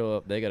you don't show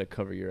up, they got to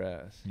cover your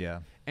ass. Yeah.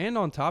 And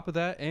on top of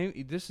that,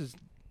 and this is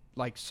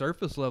like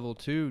surface level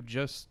too,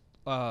 just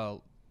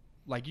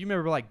like you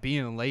remember like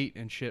being late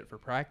and shit for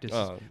practice,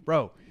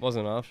 bro.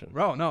 Wasn't an option,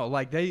 bro. No,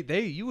 like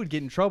you would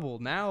get in trouble.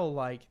 Now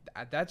like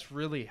that's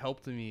really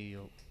helped me.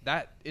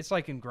 That it's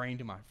like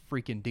ingrained in my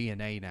freaking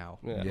DNA now.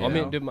 Yeah. I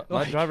mean, dude,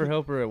 my driver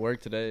helper at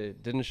work today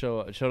didn't show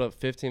up. Showed up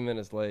 15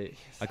 minutes late.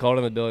 I called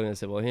him in the building and I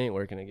said, well, he ain't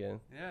working again.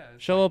 Yeah.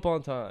 Show up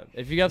on time.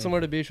 If you got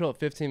somewhere to be, show up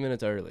 15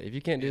 minutes early. If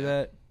you can't do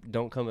that,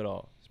 don't come at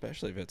all.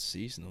 Especially if it's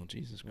seasonal.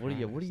 Jesus Christ.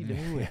 What are you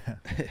doing?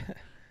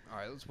 All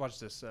right, let's watch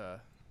this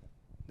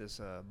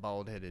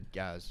bald-headed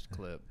guy's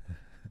clip.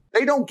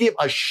 They don't give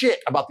a shit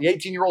about the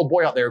 18-year-old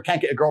boy out there who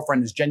can't get a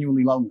girlfriend that's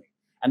genuinely lonely.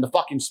 And the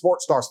fucking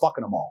sports star's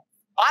fucking them all.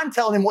 I'm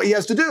telling him what he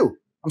has to do.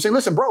 I'm saying,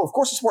 listen, bro, of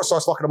course the sports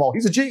star's fucking them all.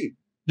 He's a G.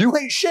 You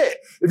ain't shit.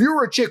 If you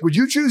were a chick, would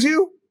you choose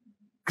you?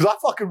 Because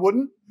I fucking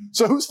wouldn't.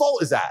 So whose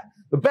fault is that?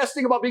 The best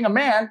thing about being a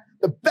man,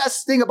 The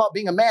best thing about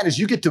being a man is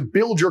you get to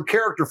build your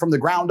character from the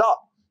ground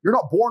up. You're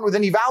not born with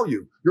any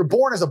value. You're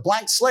born as a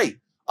blank slate.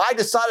 I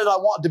decided I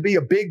wanted to be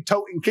a big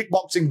toting,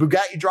 kickboxing,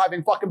 Bugatti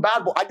driving fucking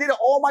bad boy. I did it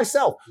all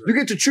myself. Right. You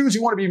get to choose.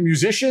 You want to be a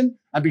musician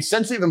and be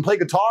sensitive and play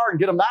guitar and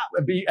get them that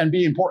and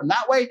be important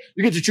that way.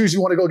 You get to choose.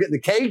 You want to go get in the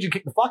cage and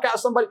kick the fuck out of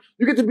somebody.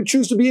 You get to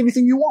choose to be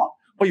anything you want,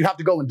 but you have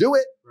to go and do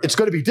it. Right. It's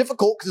going to be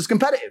difficult because it's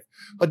competitive,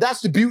 but that's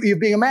the beauty of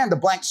being a man, the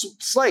blank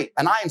slate.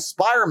 And I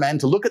inspire men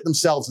to look at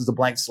themselves as a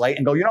blank slate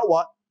and go, you know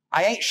what?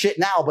 I ain't shit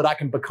now, but I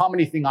can become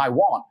anything I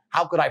want.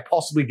 How could I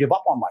possibly give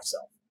up on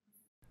myself?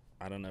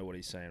 I don't know what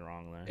he's saying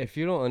wrong there. If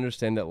you don't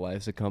understand that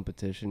life's a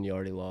competition, you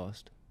already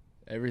lost.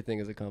 Everything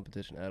is a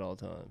competition at all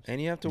times.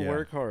 And you have to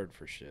work hard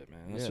for shit,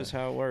 man. That's just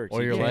how it works.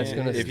 Or your life's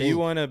going to If you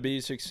want to be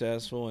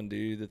successful and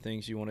do the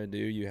things you want to do,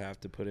 you have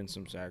to put in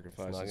some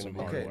sacrifice and some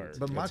hard work.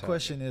 But my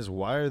question is,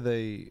 why are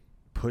they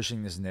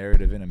pushing this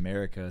narrative in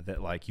America that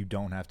like you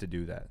don't have to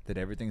do that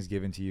everything's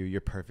given to you,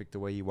 you're perfect the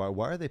way you are?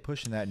 Why are they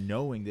pushing that,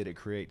 knowing that it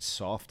creates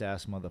soft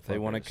ass motherfuckers? They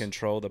want to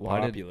control the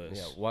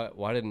populace.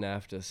 Why did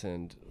NAFTA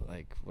send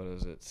like what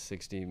is it,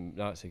 60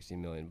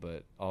 million,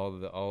 but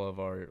all of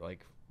our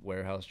like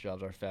warehouse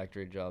jobs, our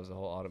factory jobs, the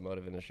whole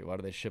automotive industry? Why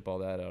do they ship all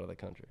that out of the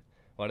country?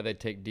 Why do they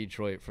take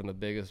Detroit from the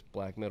biggest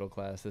black middle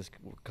class this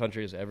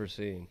country has ever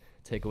seen,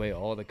 take away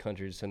all the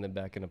countries, send them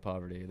back into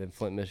poverty? Then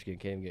Flint, Michigan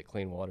can't get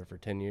clean water for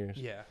 10 years.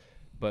 Yeah.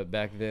 But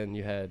back then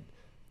you had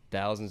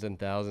thousands and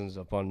thousands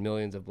upon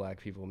millions of black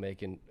people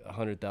making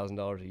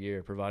 $100,000 a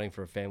year, providing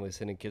for a family,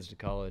 sending kids to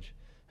college,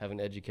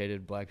 having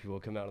educated black people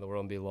come out of the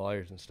world and be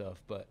lawyers and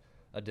stuff. But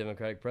a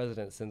Democratic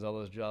president sends all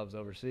those jobs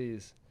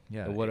overseas.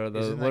 Yeah. And what are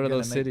those? Isn't that what are gonna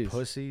those make cities?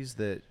 Pussies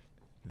that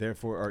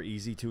therefore are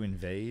easy to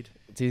invade.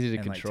 It's easy to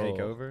and control. Like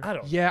take over. I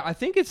don't. Yeah, I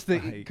think it's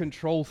the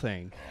control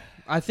thing.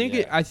 I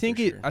think I think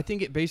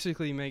it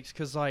basically makes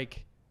because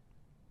like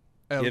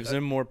gives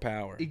them more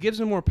power. It gives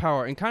them more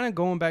power, and kind of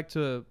going back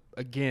to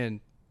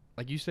again,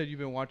 like you said, you've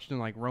been watching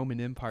like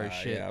Roman Empire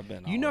shit. Yeah, I've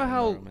been. You know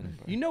how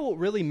what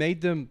really made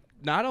them?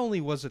 Not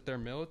only was it their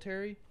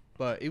military,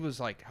 but it was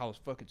like how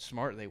fucking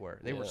smart they were.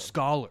 They were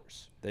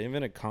scholars. They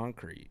invented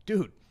concrete,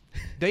 dude.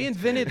 They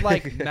invented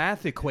like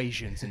math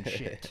equations and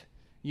shit.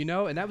 You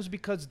know, and that was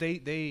because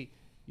they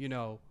you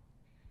know.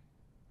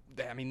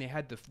 I mean,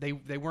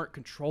 they weren't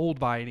controlled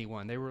by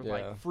anyone. They were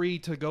like free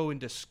to go and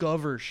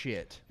discover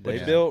shit.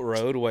 They built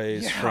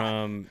roadways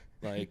from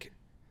like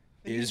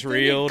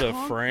Israel to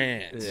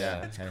France.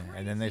 Yeah,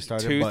 and then they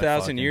started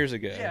 2,000 years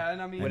ago. Yeah,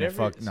 and I mean,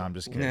 whatever. No, I'm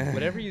just kidding.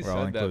 Whatever you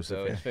said that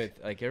though,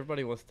 like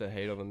everybody wants to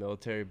hate on the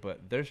military,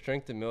 but their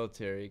strength in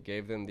military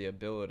gave them the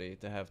ability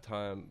to have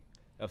time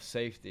of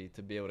safety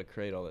to be able to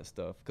create all that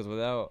stuff. Because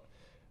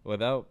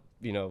without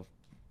you know.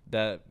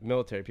 That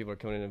military, people are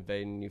coming in and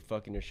invading, you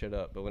fucking your shit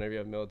up. But whenever you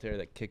have military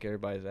that kick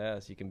everybody's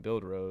ass, you can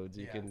build roads,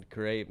 you can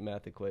create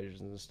math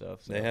equations and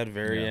stuff. So. They had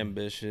very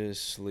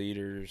ambitious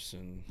leaders,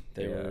 and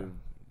they were,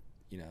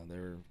 you know, they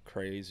were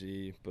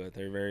crazy, but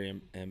they're very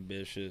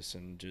ambitious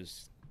and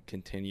just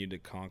continued to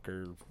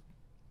conquer.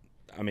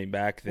 I mean,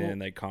 back then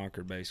they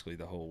conquered basically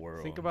the whole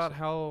world. Think about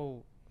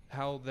how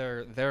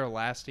their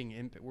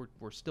lasting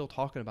we're still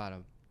talking about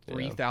them.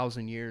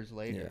 3,000 years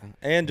later. Yeah.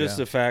 And just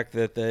the fact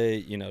that they,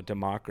 you know,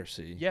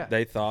 democracy. Yeah.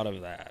 They thought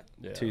of that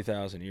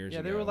 2,000 years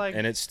ago. They were like,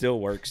 and it still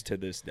works to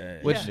this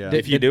day. Which,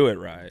 if you do it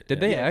right. Did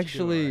they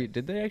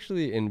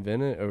actually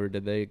invent it, or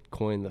did they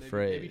coin the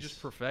phrase? Maybe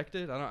just perfect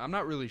it? I'm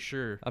not really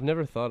sure. I've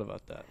never thought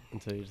about that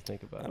until you just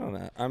think about it. I don't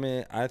know. I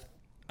mean, I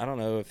don't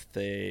know if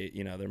they,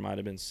 you know, there might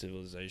have been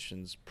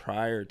civilizations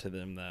prior to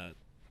them that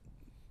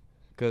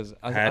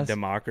had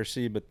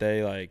democracy, but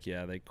they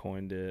they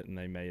coined it and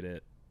they made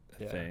it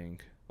a thing.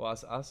 Well,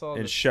 I saw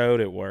it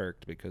showed it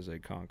worked because they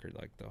conquered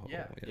like the whole.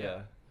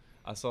 Yeah.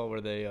 I saw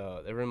where they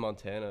were in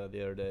Montana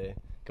the other day,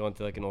 going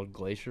through like an old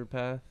glacier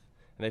path,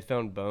 and they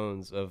found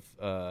bones of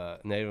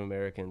Native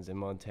Americans in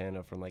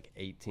Montana from like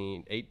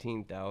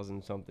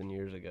 18,000 something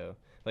years ago.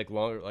 Like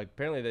longer. Like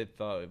apparently they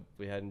thought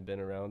we hadn't been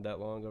around that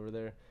long over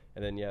there,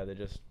 and then they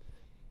just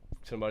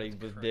somebody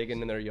was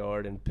digging in their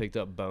yard and picked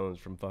up bones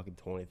from fucking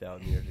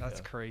 20,000 years ago.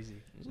 That's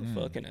crazy. There's a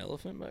fucking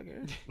elephant back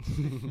here.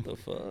 The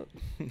fuck.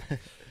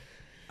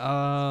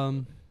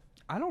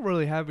 I don't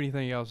really have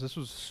anything else. This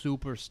was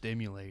super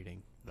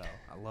stimulating, though.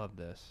 I love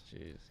this.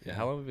 Jeez. Yeah.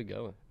 How long have we been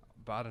going?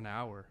 About an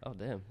hour. Oh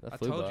damn! I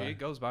told you it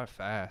goes by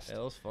fast. Yeah,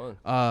 it was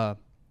fun.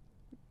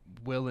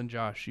 Will and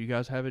Josh, you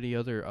guys have any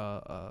other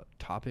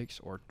topics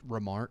or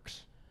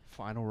remarks?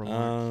 Final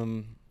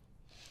remarks.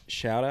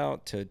 Shout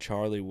out to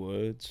Charlie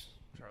Woods,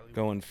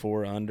 going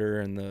 4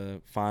 under in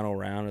the final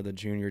round of the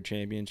junior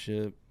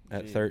championship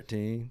at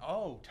 13.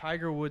 Oh,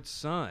 Tiger Woods'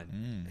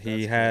 son.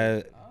 He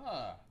had.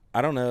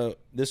 I don't know.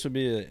 This would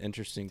be an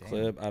interesting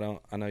clip. I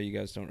know you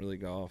guys don't really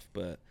golf,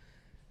 but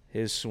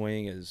his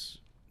swing is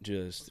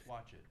just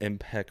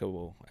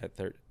impeccable at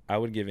 13. I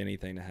would give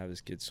anything to have this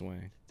kid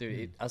swing.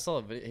 Dude, I saw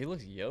a video. He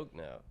looks yoked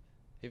now.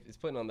 He's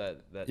putting on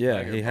that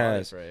Tiger he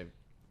has. Frame.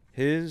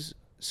 His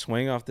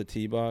swing off the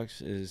tee box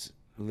is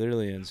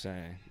literally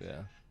insane.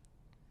 Yeah.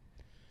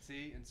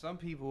 See, and some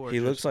people are He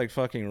looks like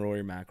fucking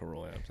Rory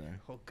McIlroy up there.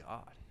 Oh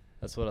God.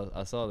 That's what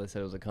I saw. They said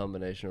it was a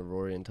combination of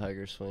Rory and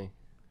Tiger's swing.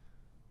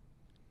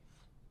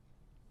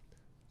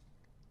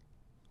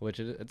 Which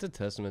it's a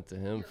testament to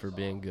him for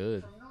being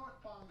good.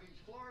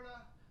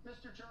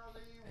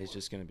 He's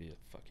just going to be a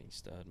fucking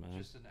stud, man.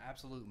 Just an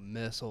absolute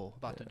missile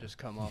about to just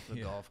come off the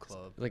golf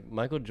club. Like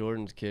Michael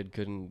Jordan's kid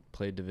couldn't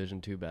play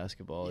Division II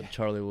basketball. And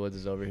Charlie Woods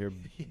is over here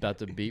about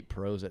to beat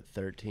pros at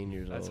 13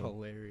 years That's old.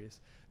 hilarious.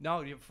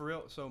 No, for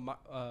real. So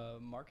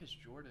Marcus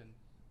Jordan,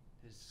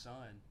 his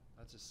son,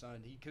 that's his son.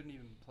 He couldn't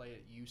even play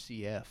at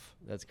UCF.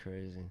 That's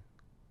crazy.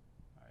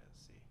 All right,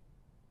 let's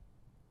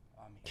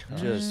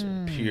see. Just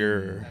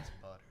pure. That's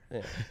butter.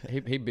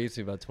 Yeah, he beats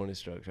me by 20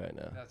 strokes right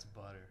now. That's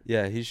butter.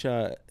 Yeah, he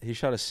shot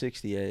a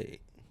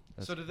 68.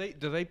 So do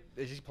they?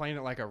 Is he playing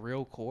it like a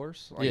real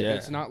course? Like Yeah.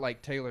 It's not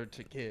like tailored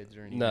to kids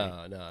or anything.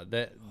 No.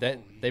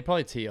 They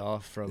probably tee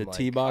off from The like,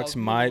 tee box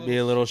might be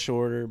a little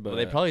shorter, but well,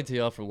 they probably tee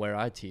off from where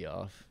I tee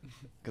off,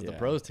 because the Yeah.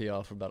 pros tee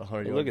off from about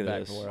 100 Look yards at back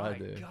this. from where I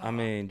do. God. I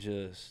mean,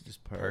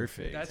 just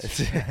perfect. That's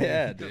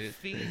yeah, the dude.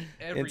 feet,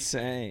 everything.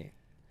 Insane.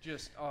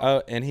 Just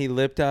Oh, and he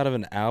lipped out of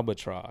an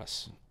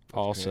albatross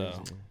also.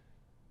 Crazy.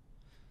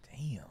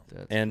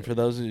 Damn. And for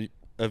those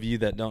of you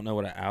that don't know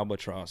what an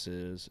albatross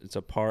is, it's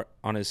a par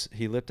on his.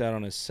 He lipped out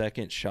on his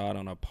second shot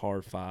on a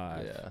par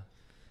 5.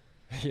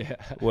 Yeah.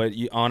 What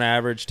you on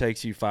average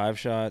takes you 5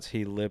 shots,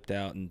 he lipped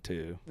out in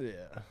 2. Yeah.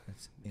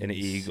 That's And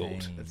eagled.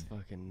 insane. That's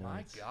fucking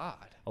nuts. my God.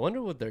 I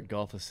wonder what their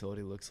golf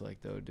facility looks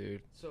like, though,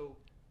 dude. So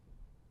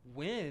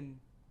when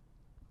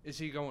is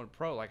he going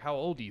pro? Like, how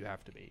old do you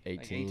have to be? 18.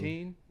 Like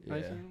 18? Yeah.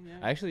 19?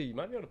 Yeah. Actually, you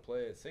might be able to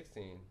play at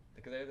 16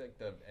 because they have like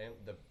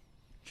the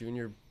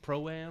junior.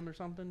 Pro-am or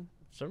something?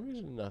 For some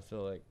reason, I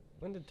feel like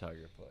when did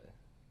Tiger play?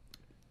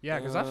 Yeah,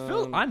 because I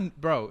feel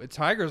bro.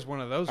 Tiger's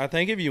one of those. I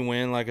think if you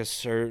win like a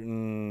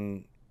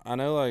certain, I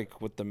know like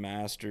with the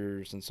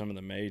Masters and some of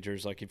the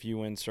majors, like if you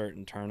win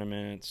certain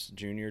tournaments,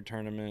 junior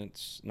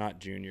tournaments, not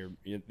junior,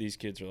 these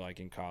kids are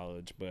like in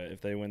college, but if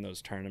they win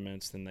those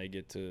tournaments, then they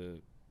get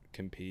to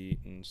compete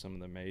in some of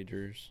the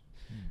majors.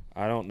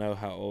 I don't know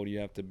how old you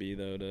have to be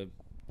though to,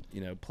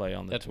 play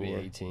on the That's tour. me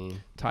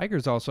 18.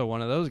 Tiger's also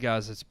one of those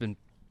guys that's been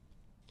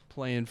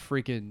playing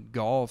freaking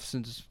golf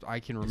since I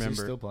can remember. Is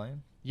he still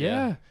playing?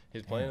 Yeah.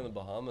 He's playing in the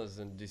Bahamas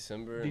in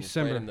December. And he's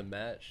December. playing in the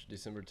match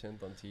December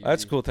 10th on TV.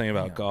 That's the cool thing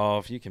about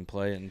golf. You can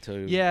play it until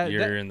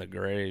you're in the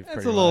grave. That's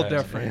pretty a little much.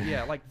 different.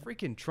 Yeah, like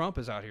freaking Trump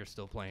is out here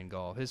still playing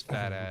golf. His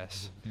fat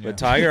ass. But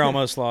Tiger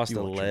almost lost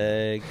a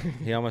leg.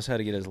 He almost had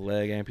to get his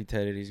leg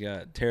amputated. He's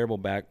got terrible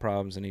back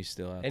problems, and he's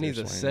still out there. And he's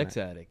a swinging sex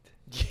it. addict.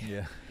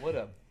 Yeah. What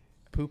a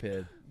poop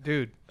head.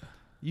 Dude,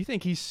 you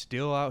think he's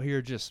still out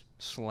here just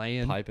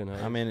slaying? Piping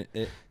up. I mean,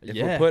 if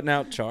Yeah. we're putting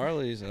out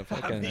Charlies, I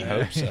fucking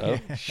hope so.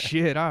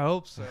 Shit, I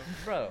hope so.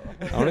 Bro.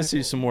 I want to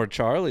see some more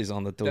Charlies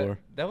on the tour.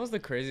 That was the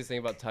craziest thing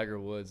about Tiger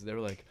Woods. They were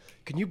like,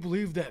 can you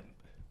believe that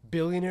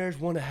billionaires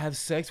want to have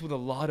sex with a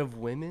lot of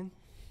women?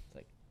 It's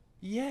like,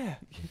 yeah.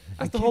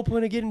 That's the whole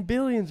point of getting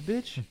billions,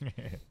 bitch.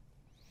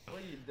 What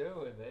are you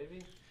doing,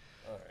 baby?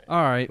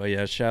 All right. But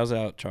yeah, shouts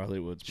out Charlie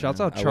Woods. Shouts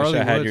man. out Charlie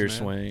I wish I had Woods, your man.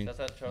 swing. Shouts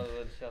out Charlie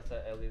Woods. Shouts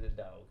out Ellie the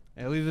dog.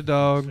 Ellie the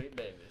dog. Sweet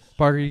babies.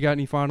 Parker, you got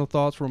any final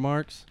thoughts,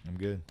 remarks? I'm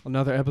good.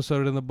 Another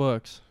episode in the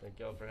books. Thank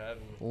y'all for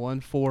having me.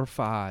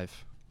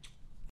 145.